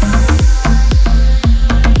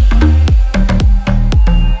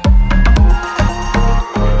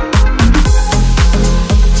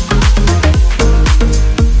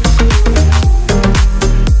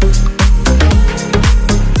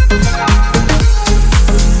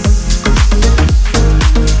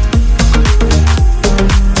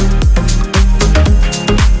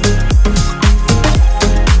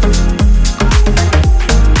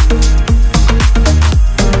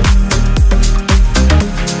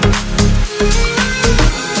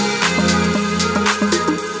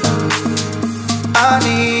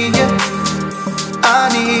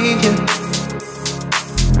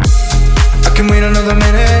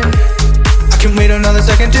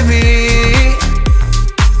 Second to be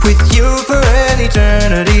with you for an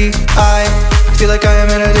eternity. I feel like I am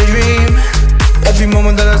in a daydream every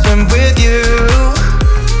moment that I spend with you,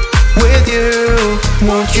 with you.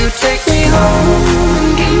 Won't you take me home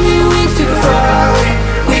and give me wings to fly?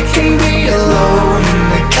 We can be alone in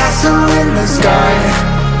the castle in the sky.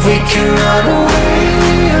 We can run away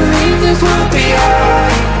and leave this world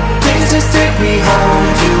behind. Please just take me home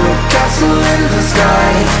to a castle in the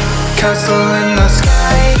sky. Castle in the sky.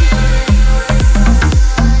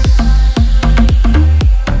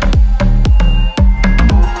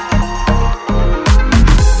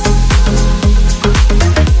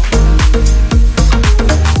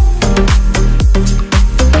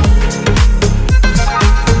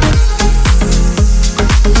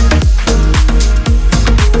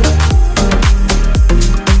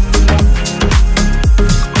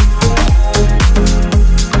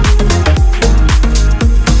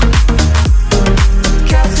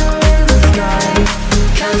 Castle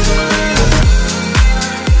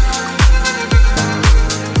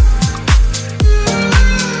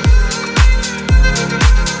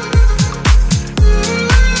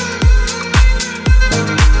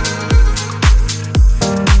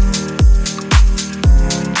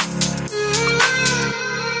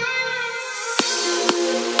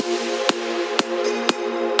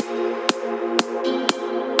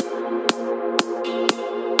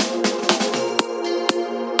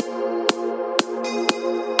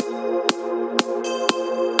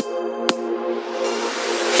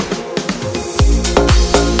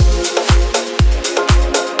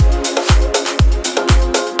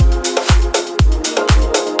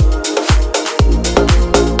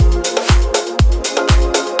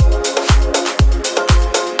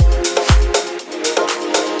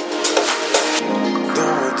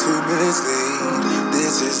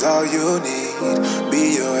is all you need.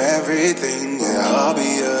 Be your everything, yeah, I'll be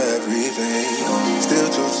your everything. Still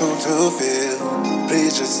too soon to feel,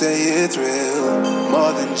 please just say it's real.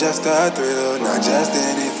 More than just a thrill, not just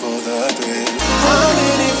in it for the thrill. I'm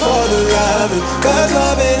in it for the loving, cause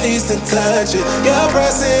loving needs to touch it. You're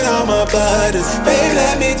pressing on my buttons, babe,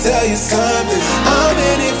 let me tell you something. I'm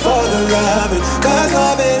in it for the loving, cause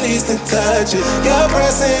loving needs to touch it. You're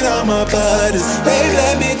pressing on my buttons, babe,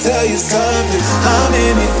 let me tell you something. I'm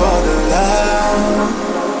in it for the love,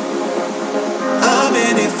 I'm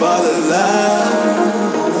in it for the love,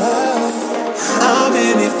 I'm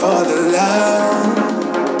in it for the love,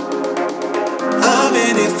 I'm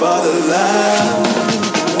in it for the love.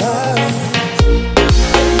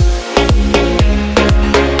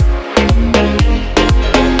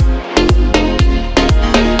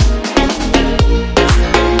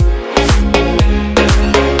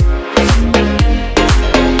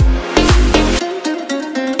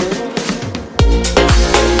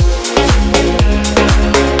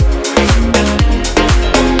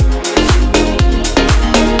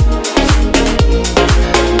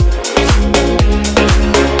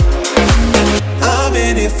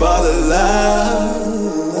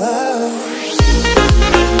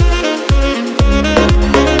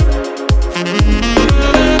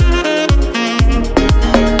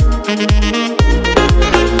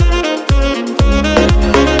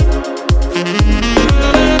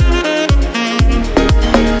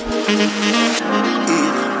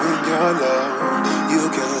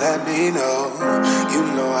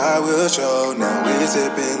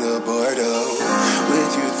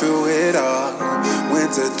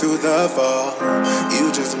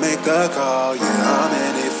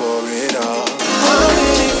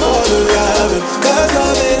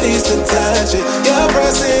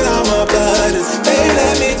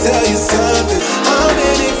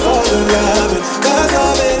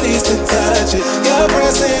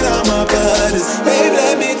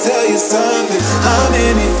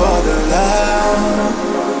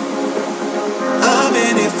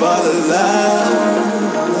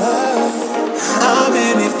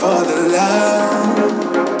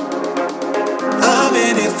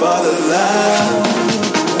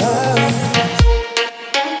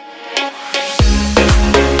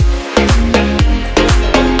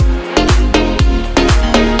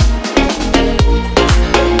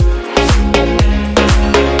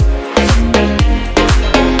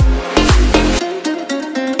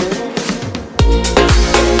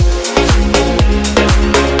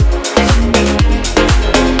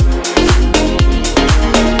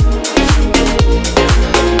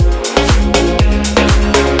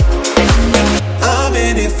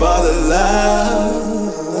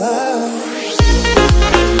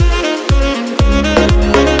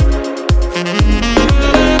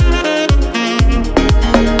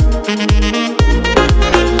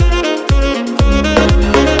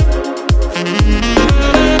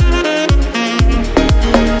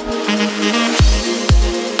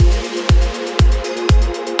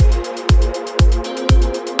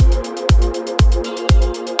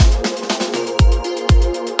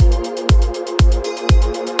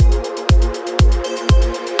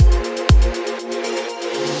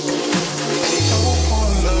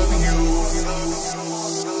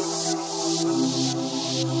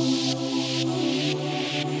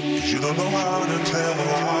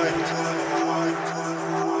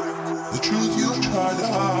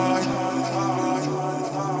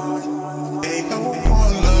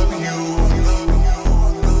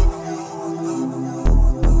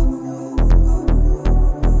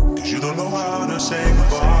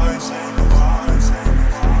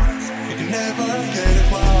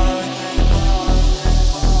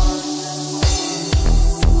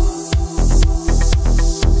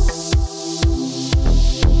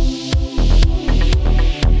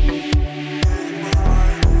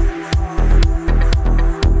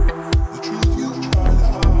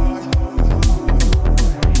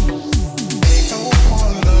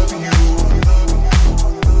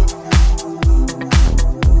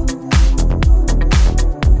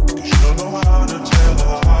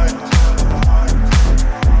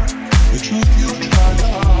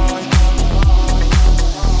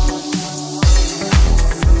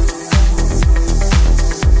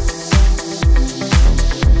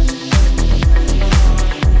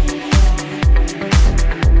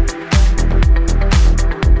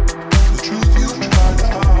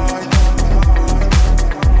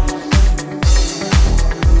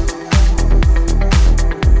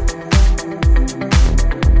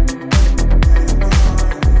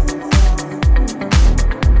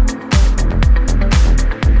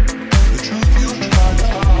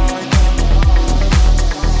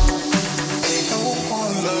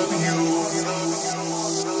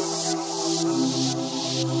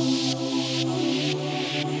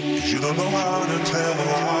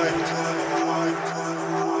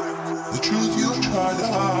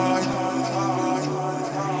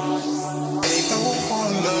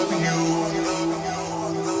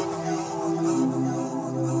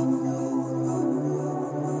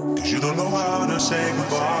 don't know how to say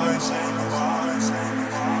goodbye.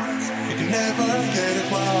 You can never get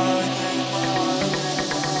it right.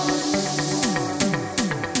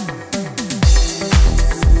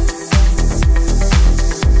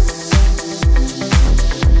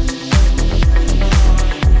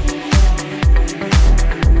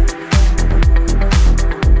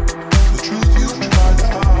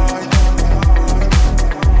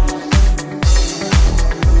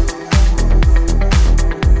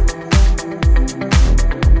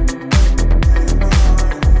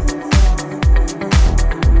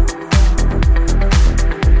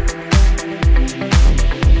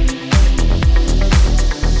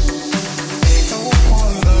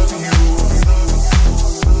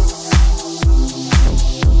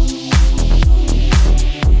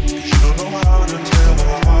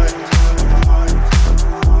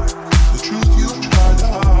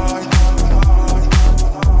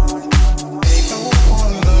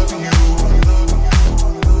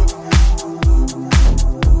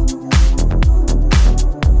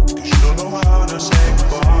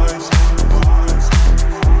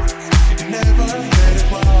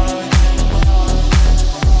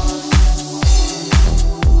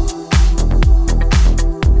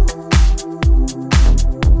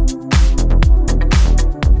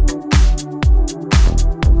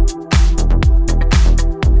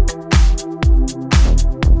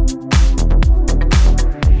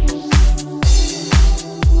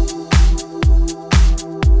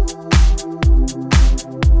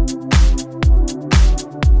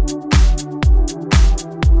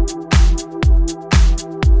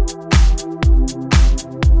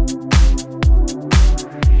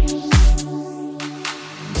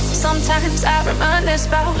 Sometimes I reminisce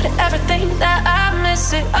about everything that I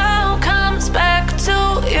miss. It all comes back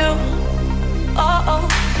to you. Oh, oh.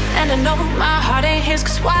 And I know my heart ain't his,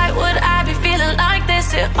 cause why would I be feeling like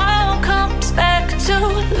this? It all comes back to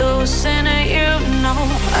losing you. No,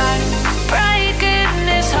 I'm breaking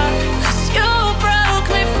this heart, cause you broke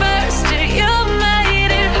me first. You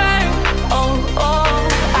made it hurt. Oh, oh,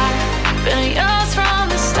 I've been yours from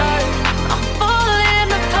the start. I'm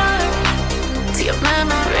falling apart to your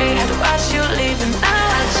memory. Had to watch you leave, and I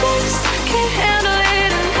just can't handle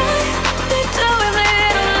it. And they doing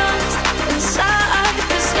little lumps inside,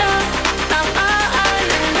 cause you're not mine.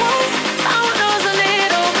 And I lose a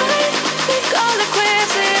little weight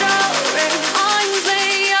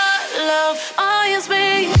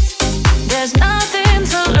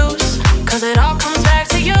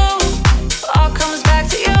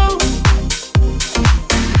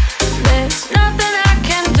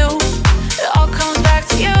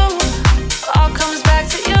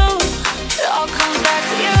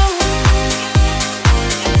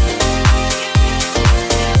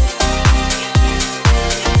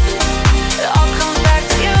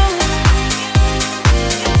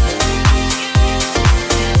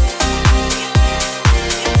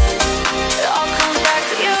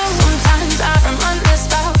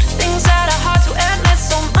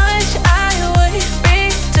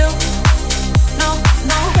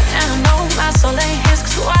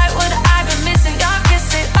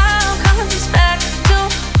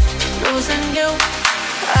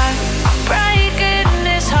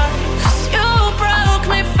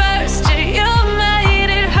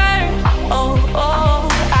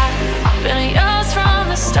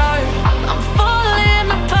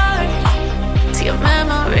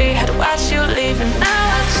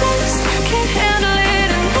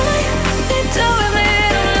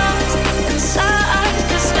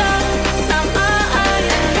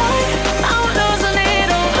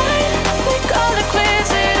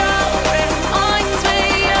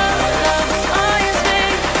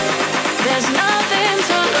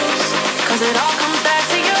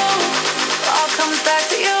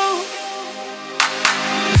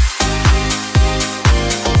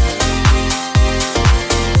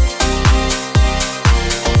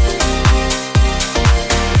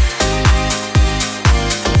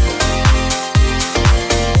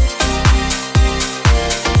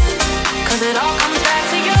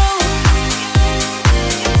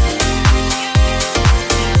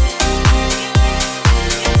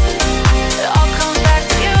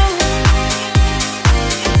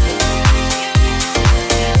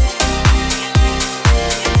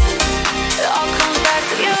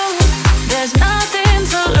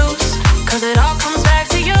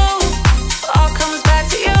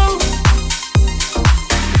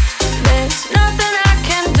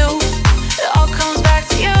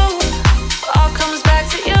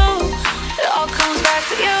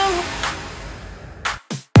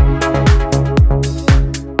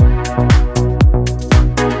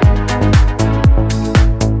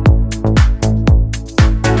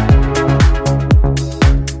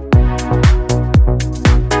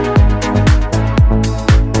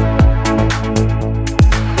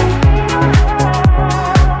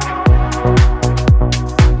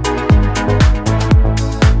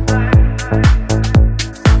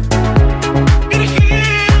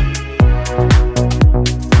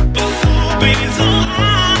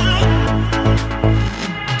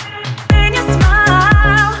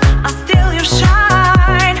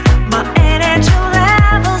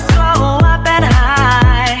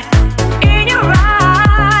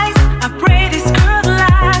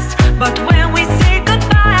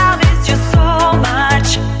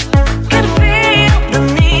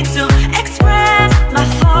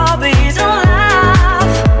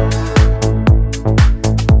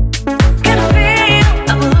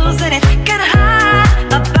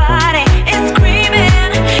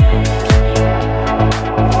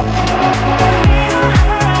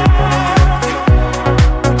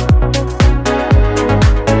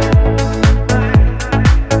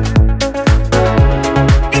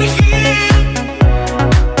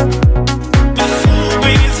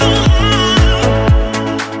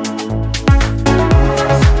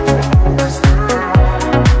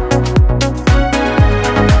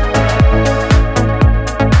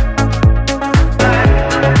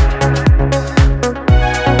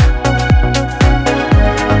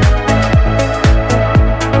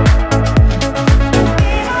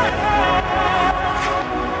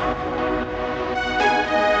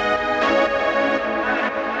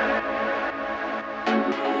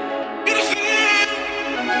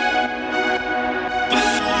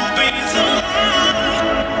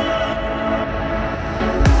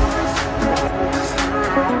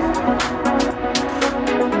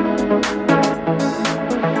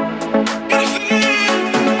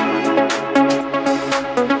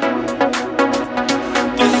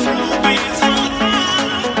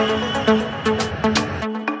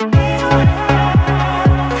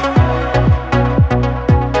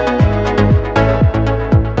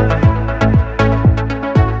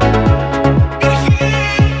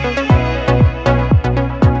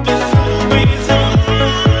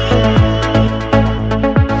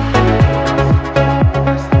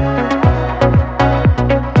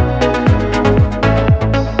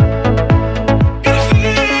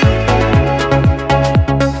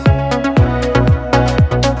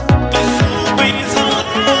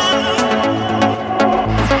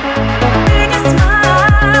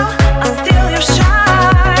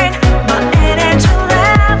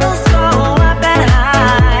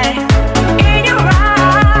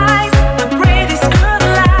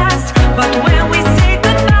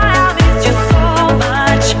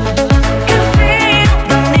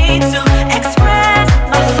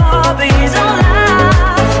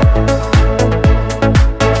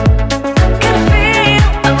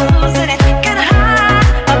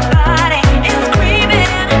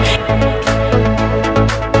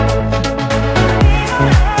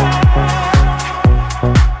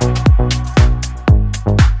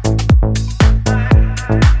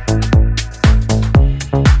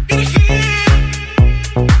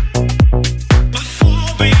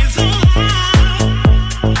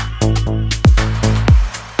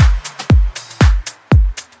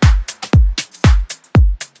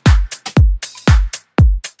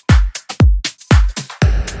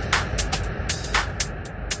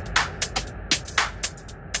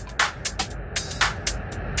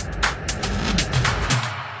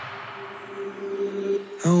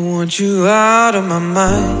You out of my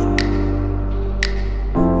mind.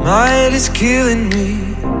 My head is killing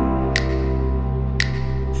me.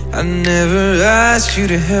 I never asked you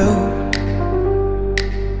to help,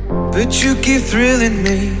 but you keep thrilling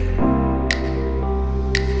me.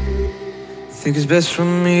 Think it's best for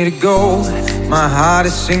me to go. My heart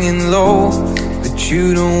is singing low, but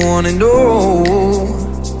you don't wanna know.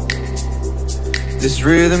 This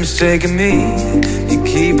rhythm's taking me. You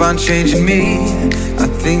keep on changing me. I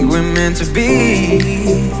think we're meant to be.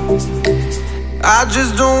 I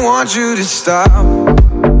just don't want you to stop.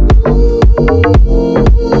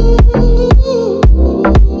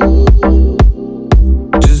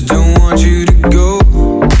 Just don't want you to go.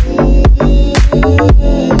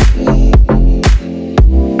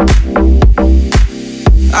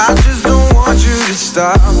 I just don't want you to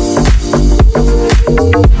stop.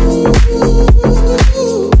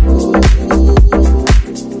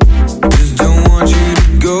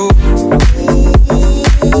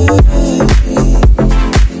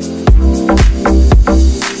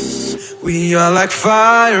 We are like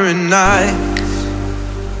fire and ice.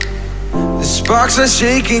 The sparks are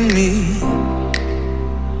shaking me.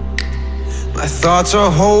 My thoughts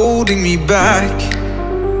are holding me back.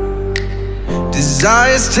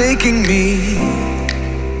 Desire's taking me.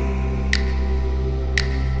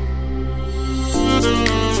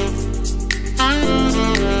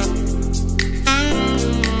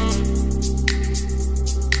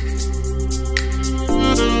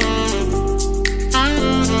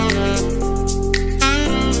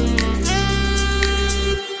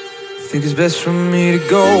 Think it's best for me to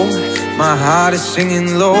go. My heart is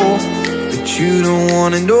singing low, but you don't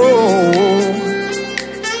wanna know.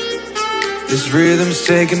 This rhythm's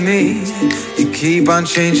taking me. You keep on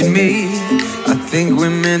changing me. I think we're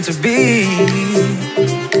meant to be.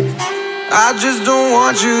 I just don't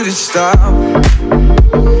want you to stop.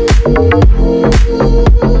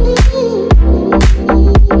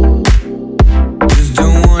 Just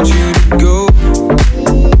don't want you to go.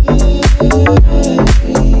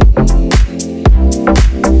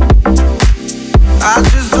 I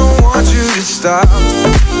just don't want you to stop.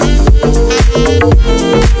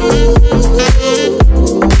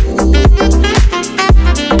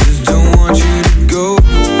 Just don't want you to go.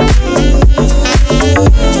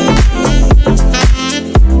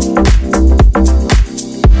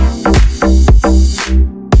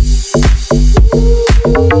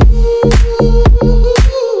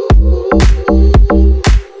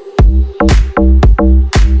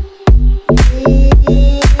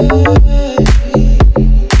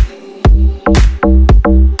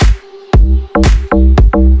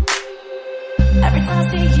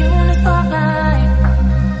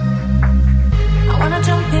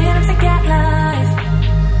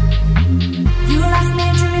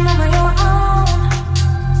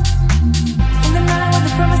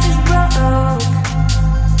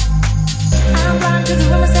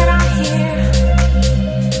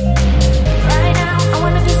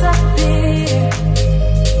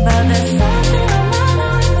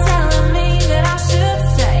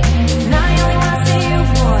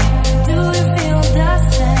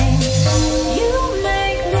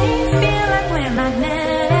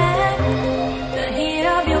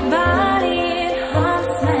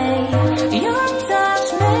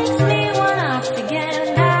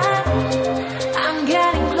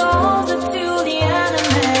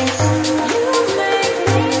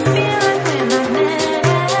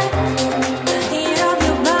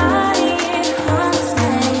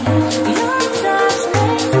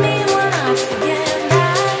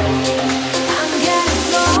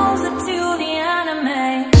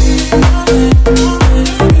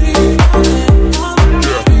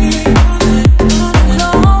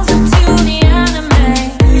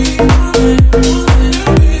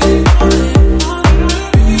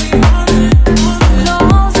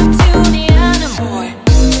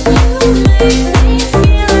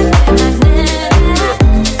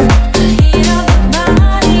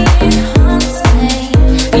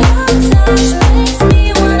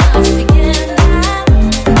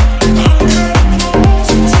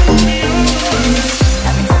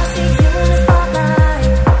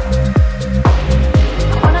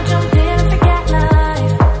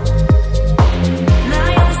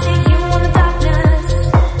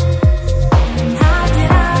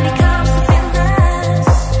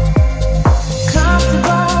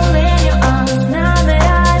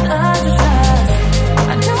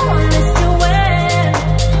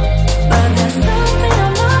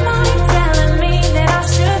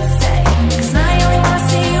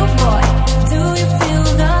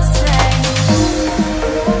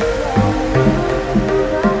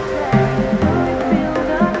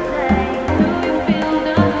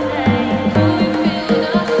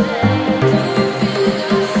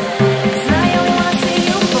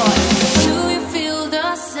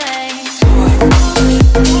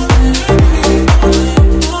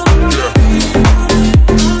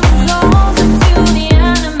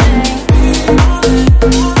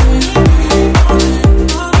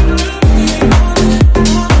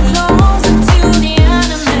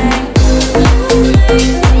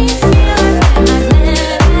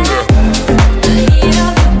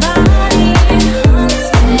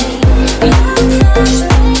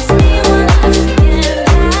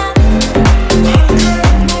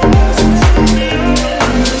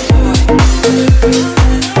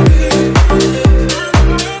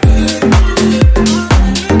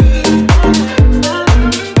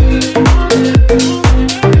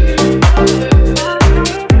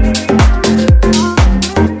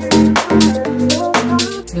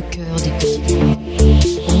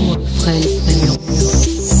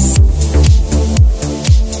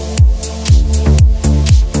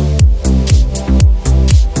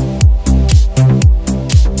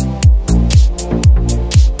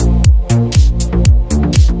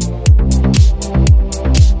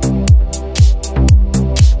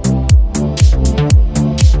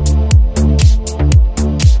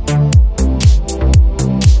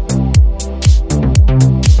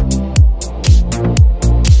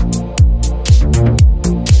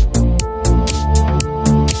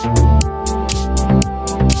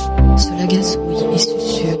 Cela gazouille et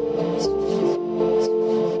susurre.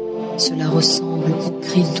 Cela ressemble au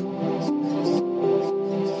cri doux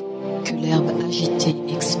que l'herbe agitée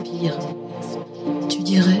expire. Tu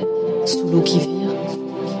dirais, sous l'eau qui vire,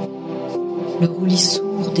 le roulis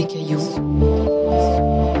sourd des cailloux.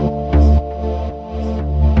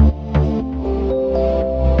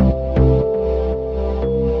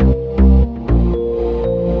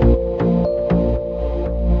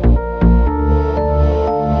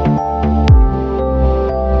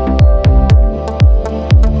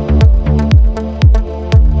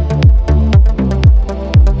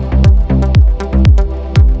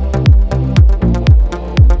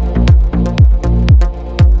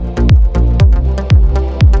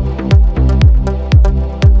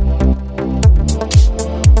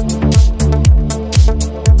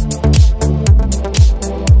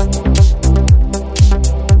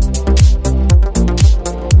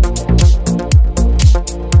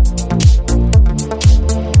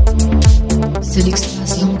 C'est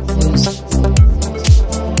l'extase langoureuse.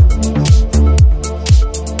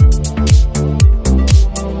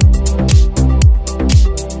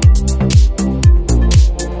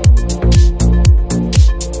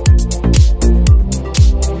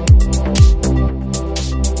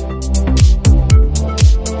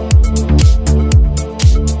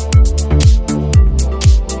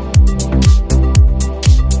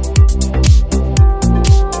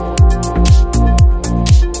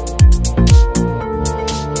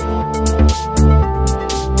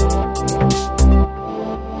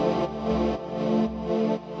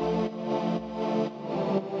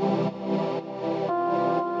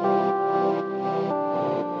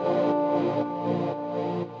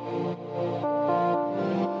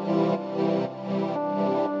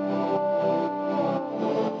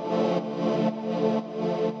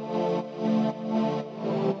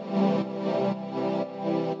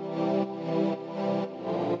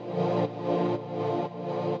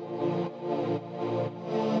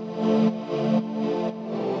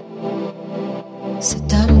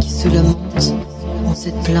 Cette âme qui se lamente en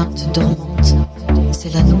cette plainte dormante,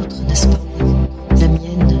 c'est la nôtre, n'est-ce pas? La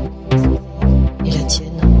mienne et la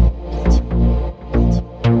tienne,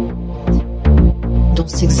 dont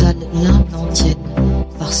s'exhale l'âme l'antienne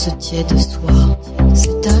par ce tiède soir.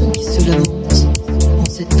 Cette âme qui se lamente en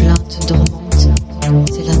cette plainte dormante,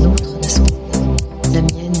 c'est la nôtre, n'est-ce pas? La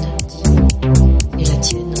mienne, dit, et la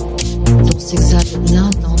tienne, dont s'exhale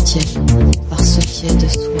l'âme l'antienne par ce tiède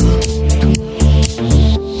soir.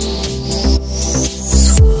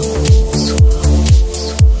 Soir.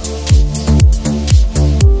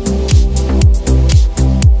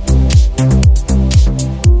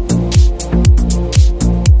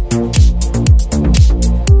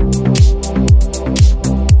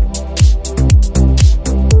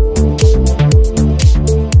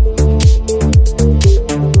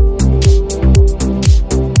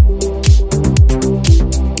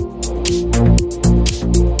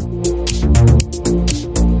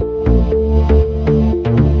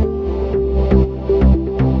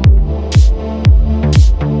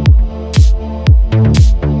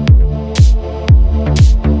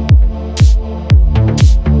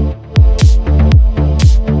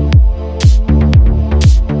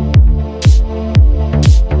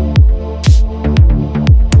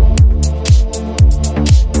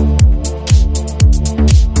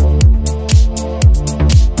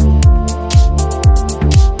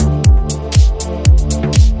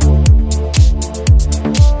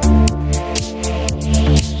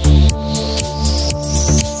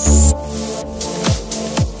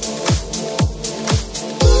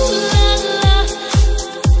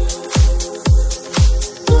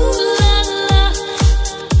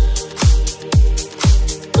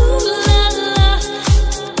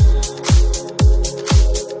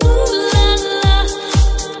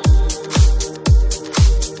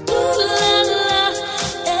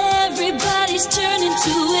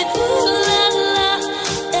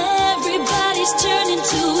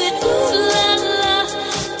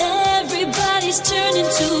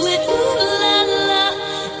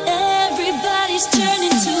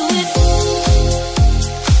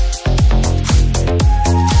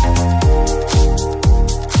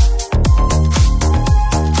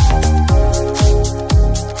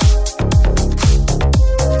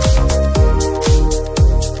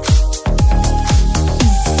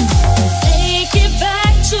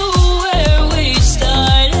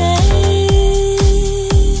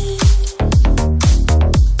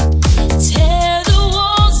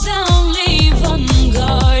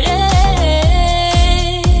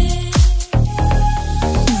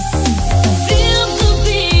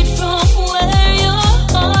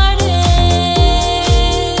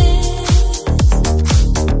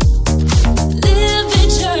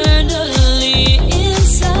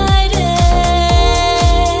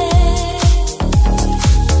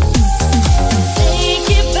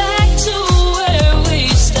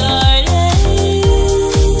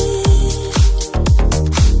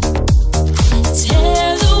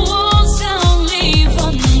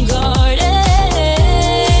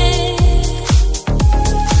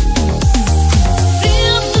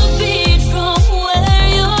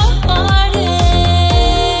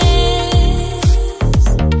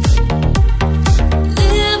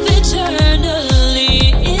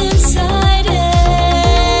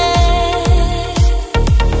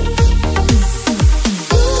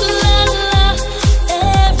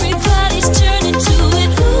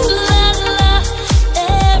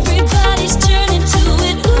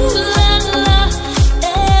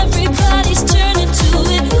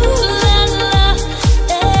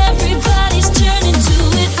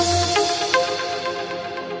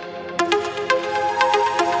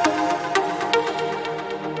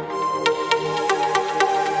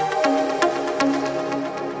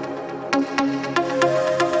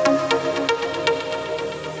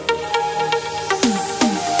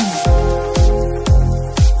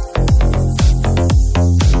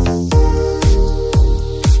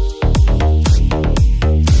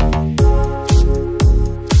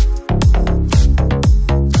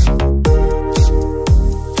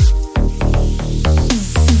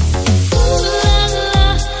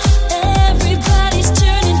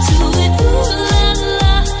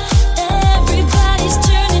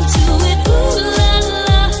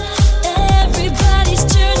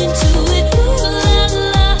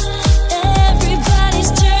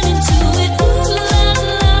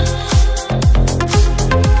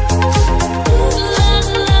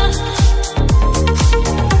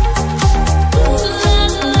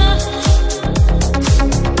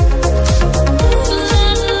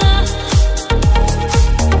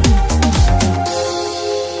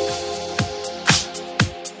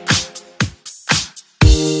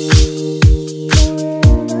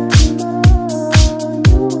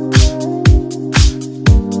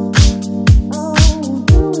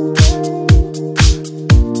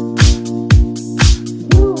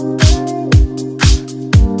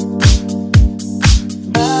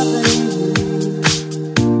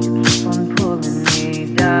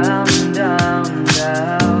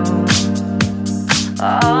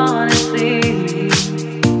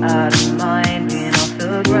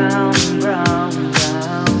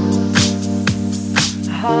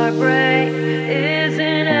 Heartbreak is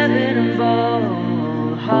inevitable.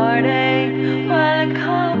 Heartache, well, it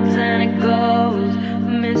comes and it goes.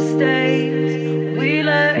 Mistakes, we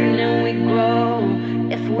learn and we grow.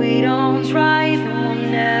 If we don't try, then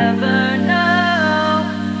we'll never know.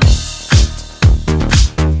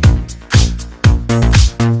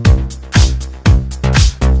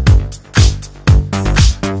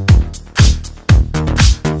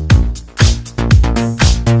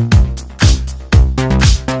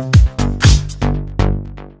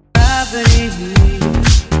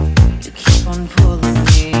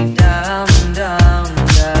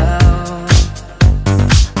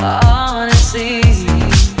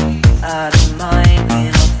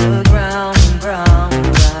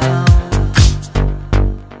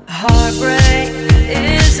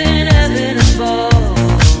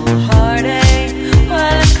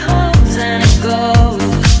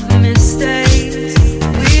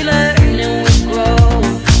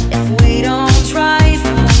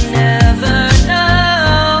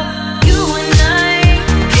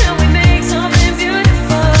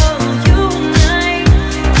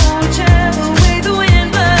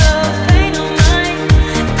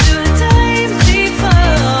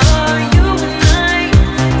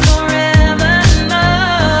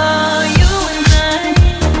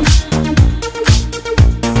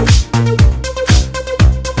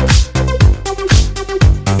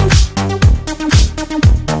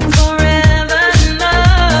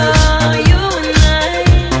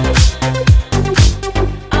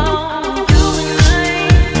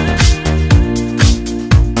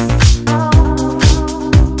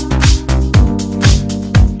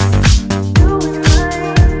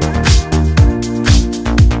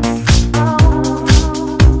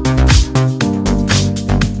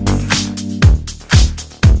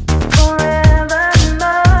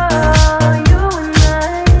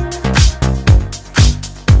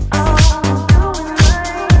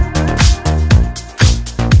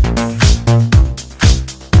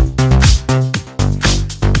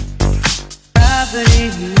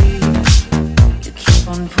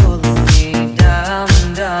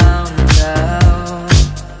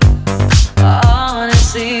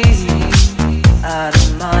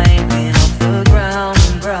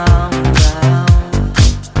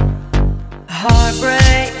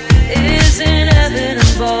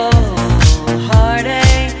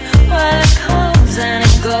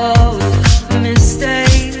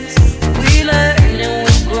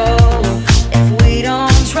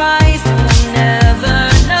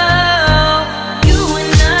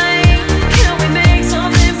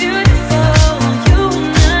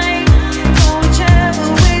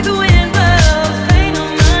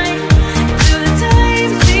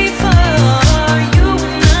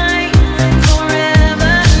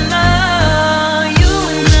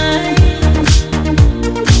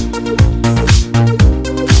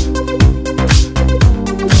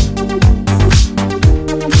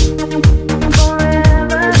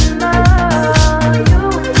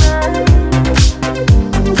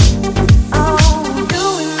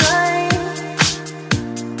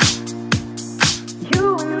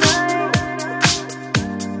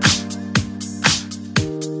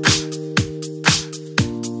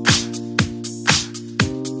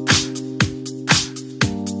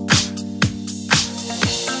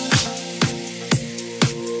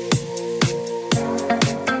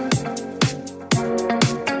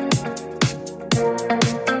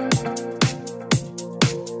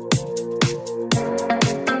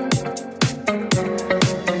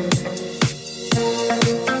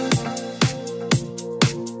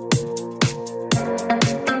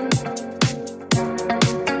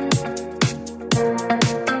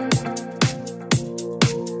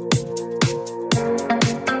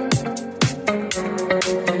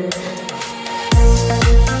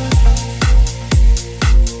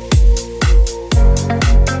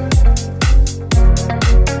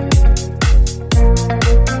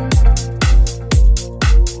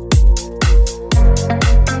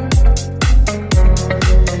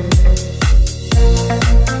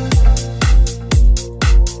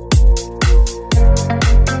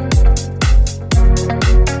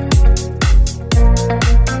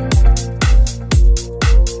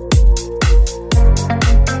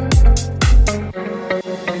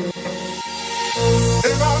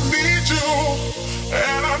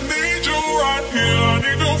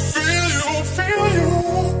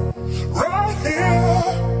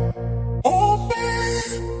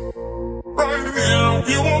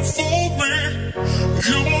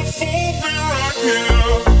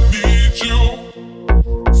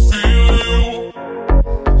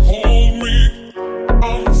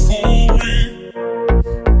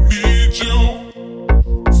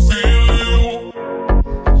 Feel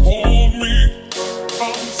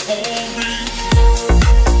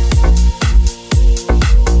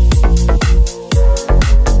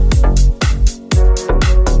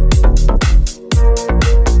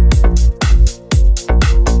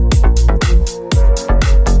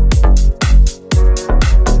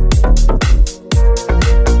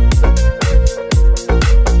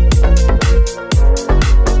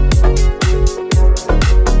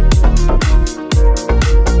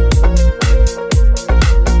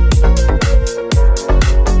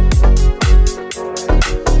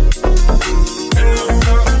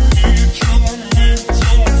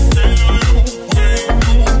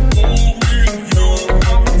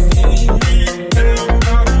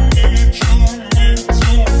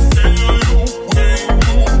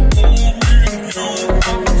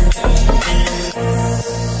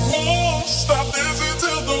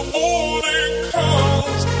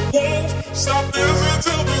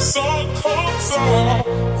concert.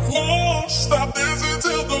 Won't stop dancing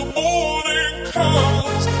till the morning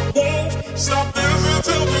comes. Won't stop dancing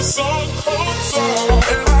till the sun comes up.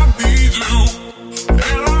 And I need you.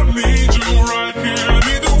 And I need you right here. I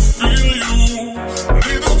need to feel you. I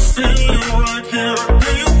need to feel you right here.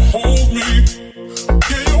 Can you hold me?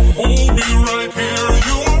 Can you hold me right here?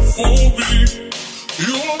 You unfold me.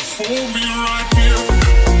 You unfold me right here.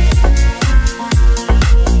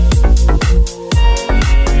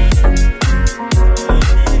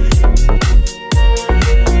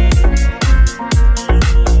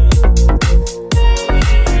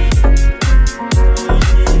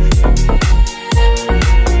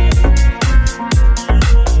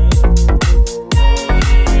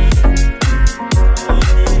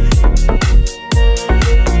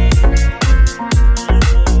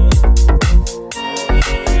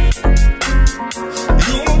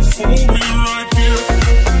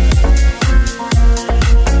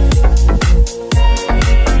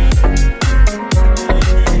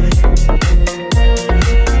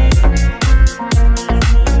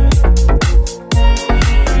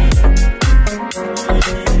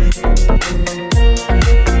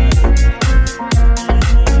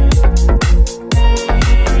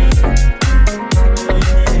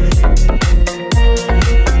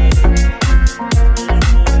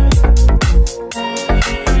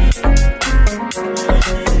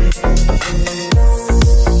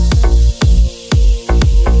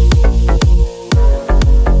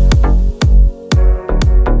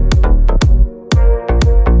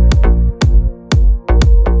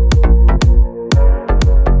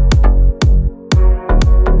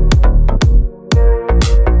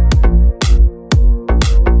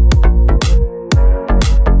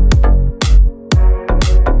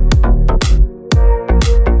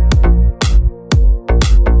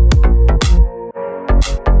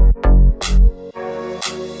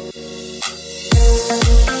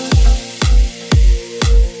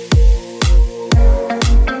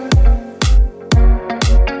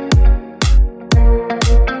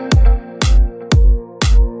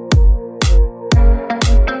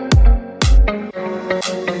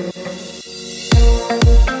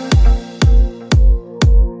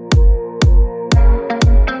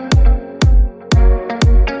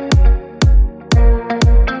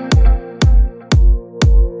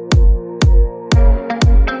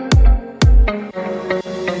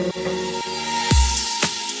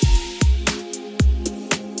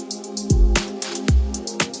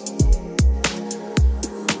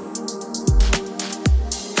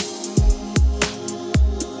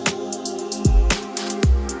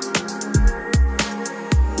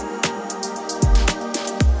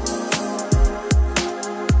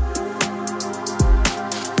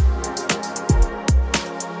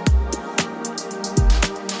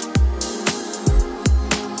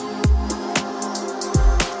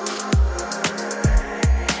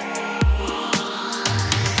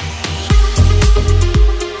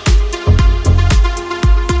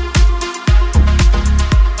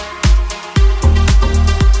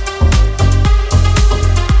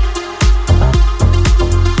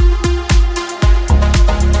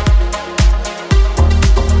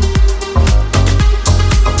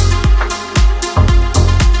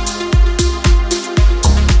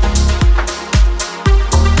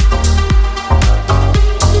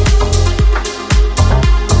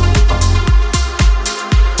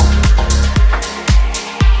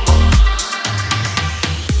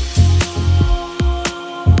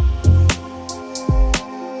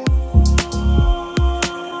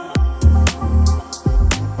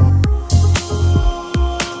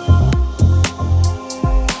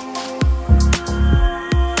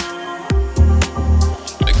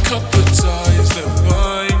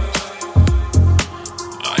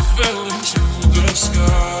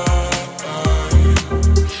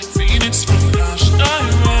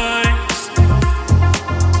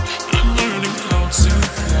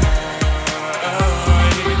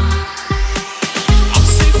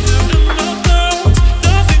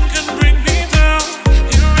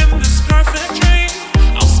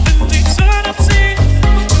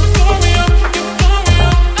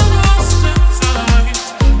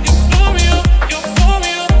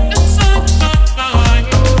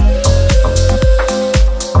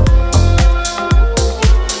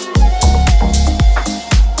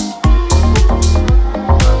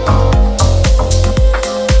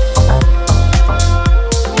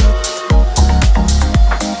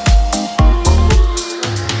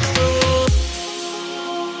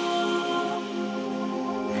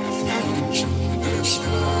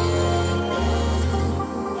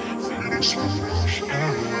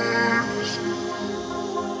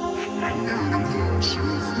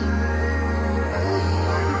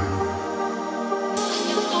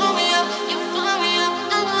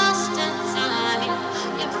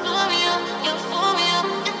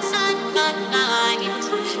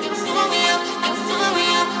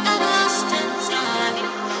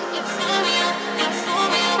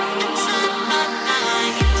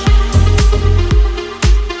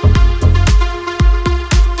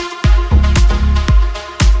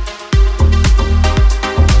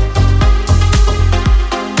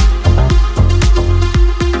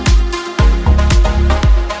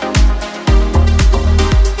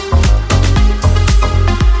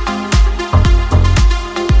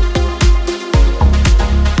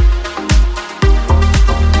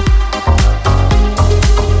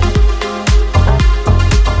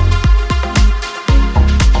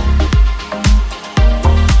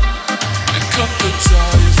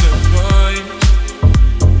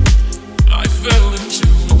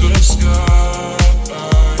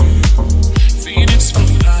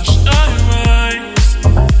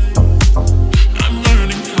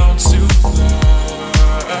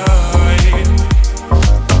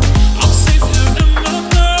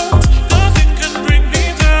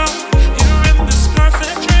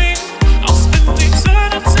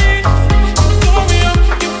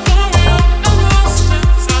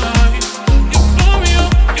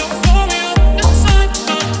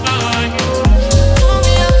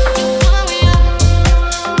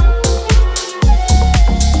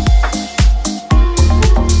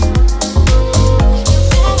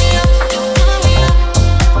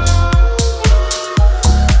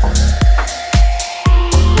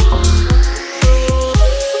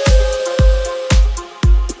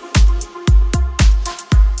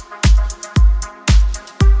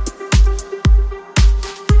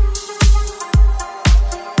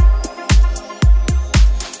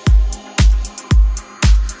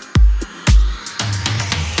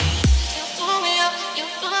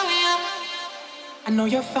 I know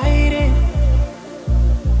you're fighting.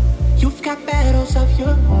 You've got battles of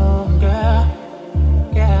your own, girl.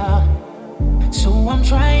 Yeah. So I'm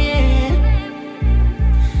trying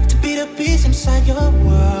to be the peace inside your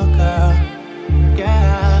world, girl.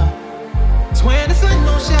 Yeah. It's when the sun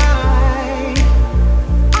don't shine,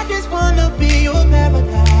 I just wanna be your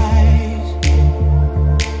paradise.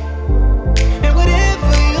 And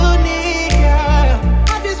whatever you need, girl,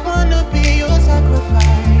 I just wanna be your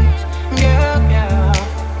sacrifice. Yeah, yeah,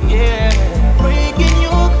 yeah. Breaking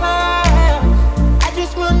your clouds, I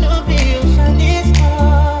just wanna be your shining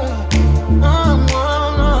star.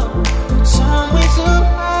 Somewhere,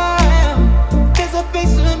 somehow, there's a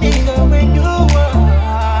place of me, girl, where you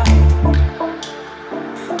are.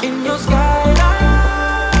 In your skyline,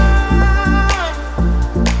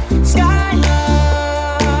 skyline,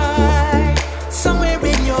 somewhere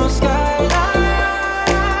in your skyline,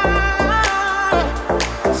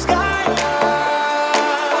 skyline,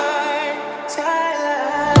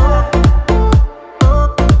 skyline.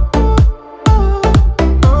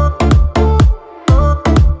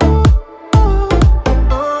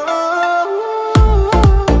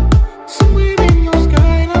 Somewhere in your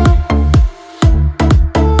skyline,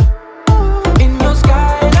 in your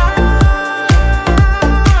skyline,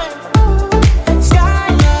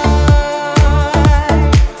 skyline,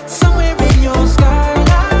 somewhere in your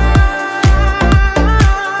skyline,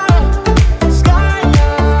 skyline.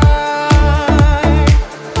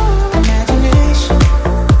 Imagination,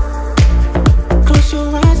 close your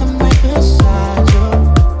eyes, I'm right beside you.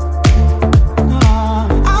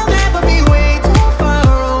 I'll never be way too far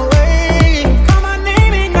away. Call my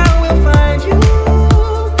name and I will find you,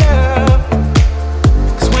 girl.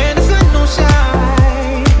 'Cause when the sun don't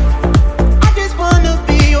shine, I just wanna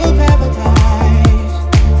be your paradise.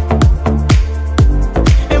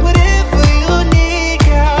 And whatever you need,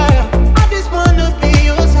 girl, I just wanna be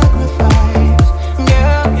your sacrifice.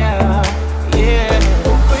 Yeah, yeah, yeah.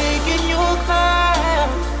 Breaking your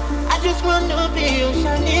clouds, I just wanna be your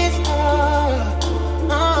shining star.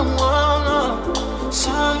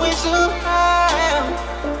 Somewhere, somehow,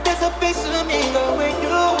 there's a piece of me, girl, where you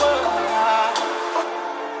are.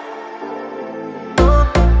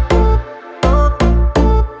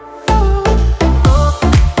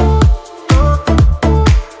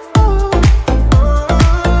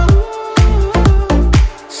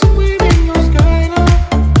 Somewhere in your skyline,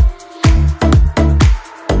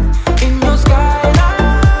 in your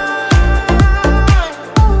skyline,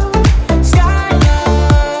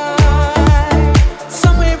 skyline,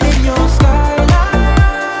 somewhere in your skyline,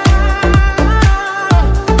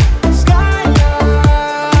 skyline,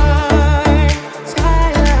 skyline.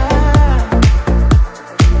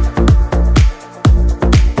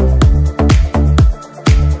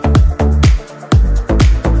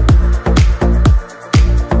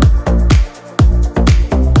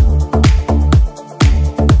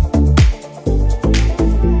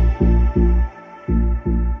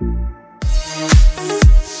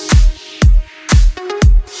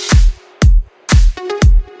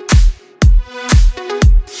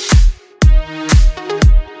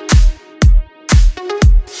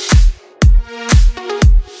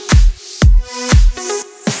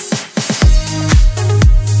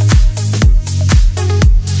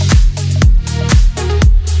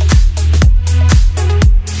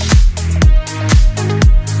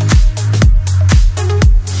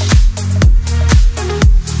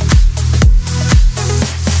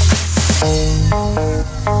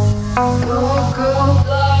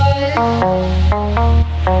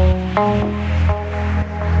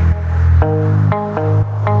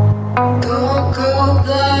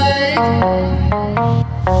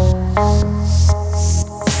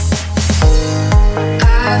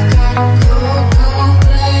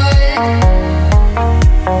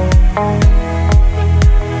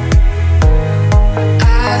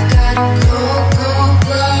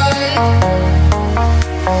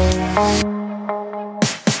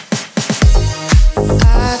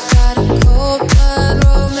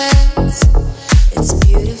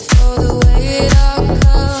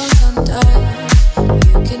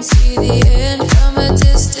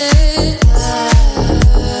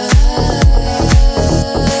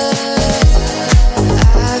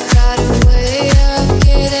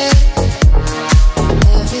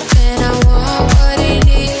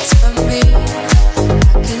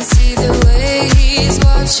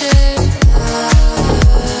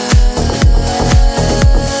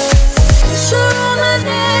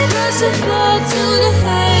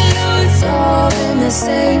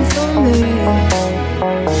 Same for me.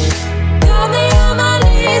 Got me on my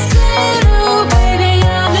knees, saying, oh baby,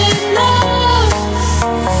 I'm in love.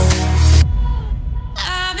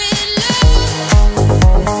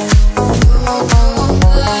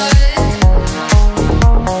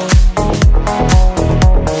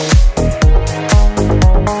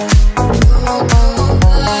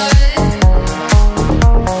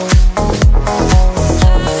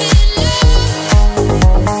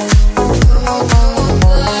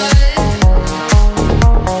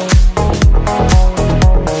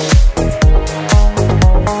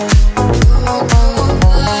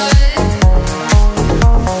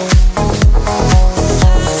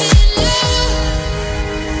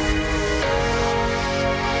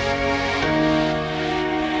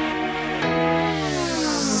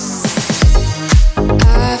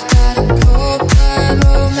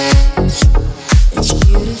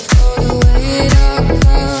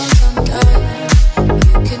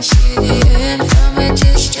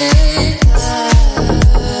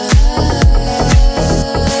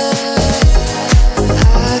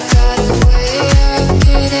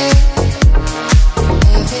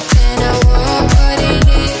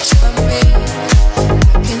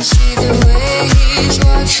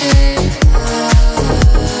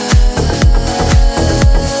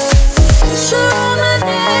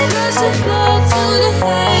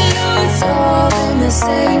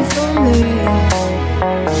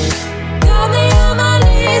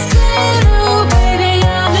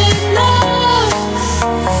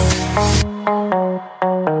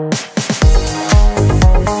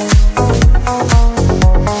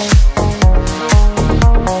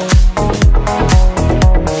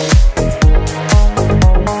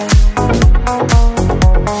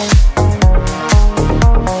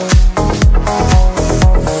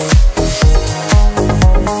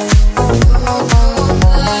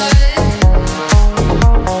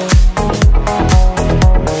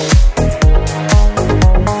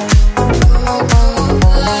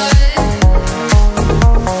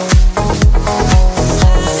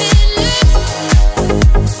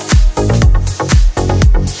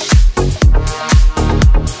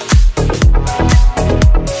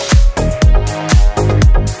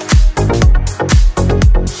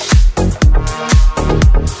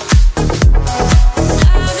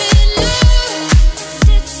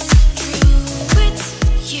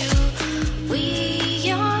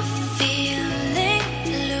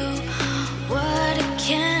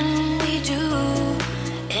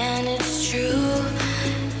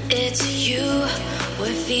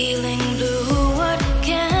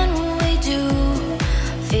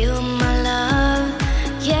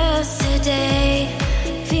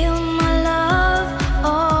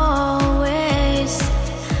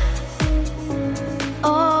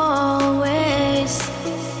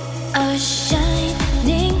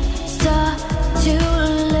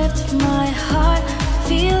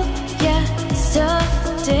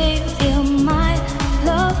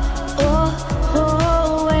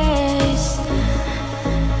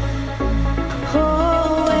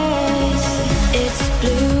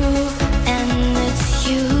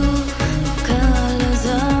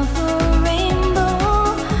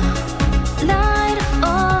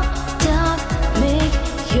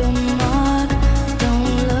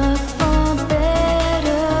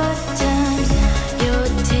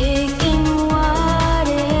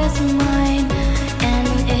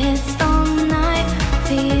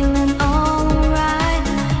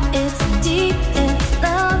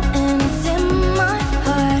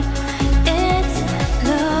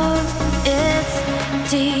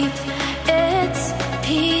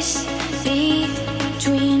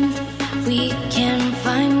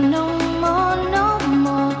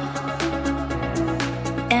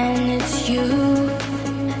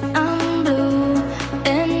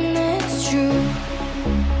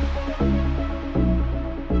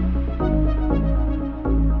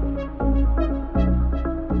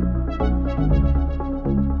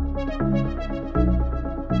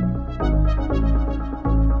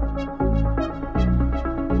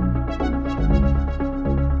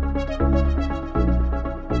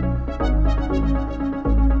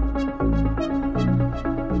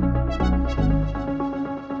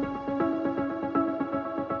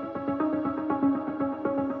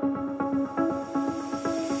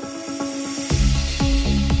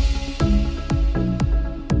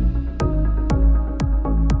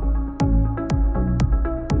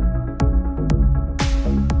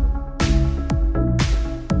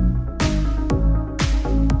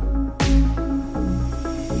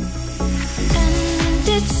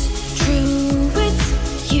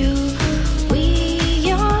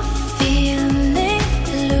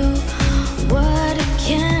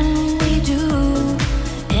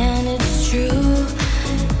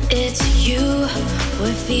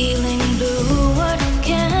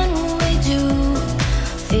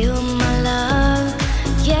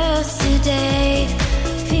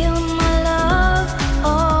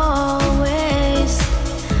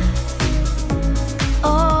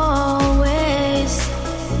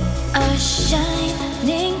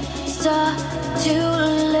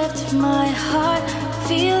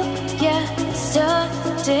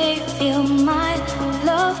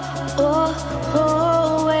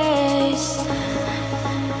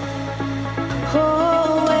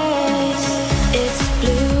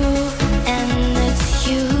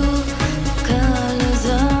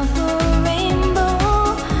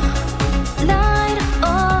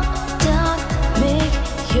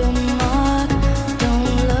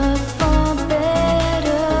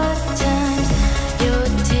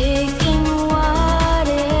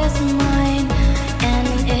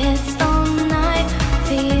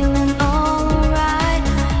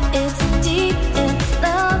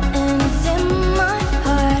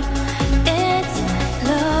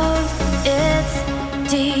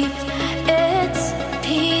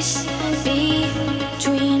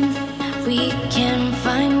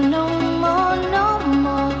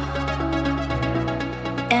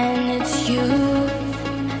 And it's you.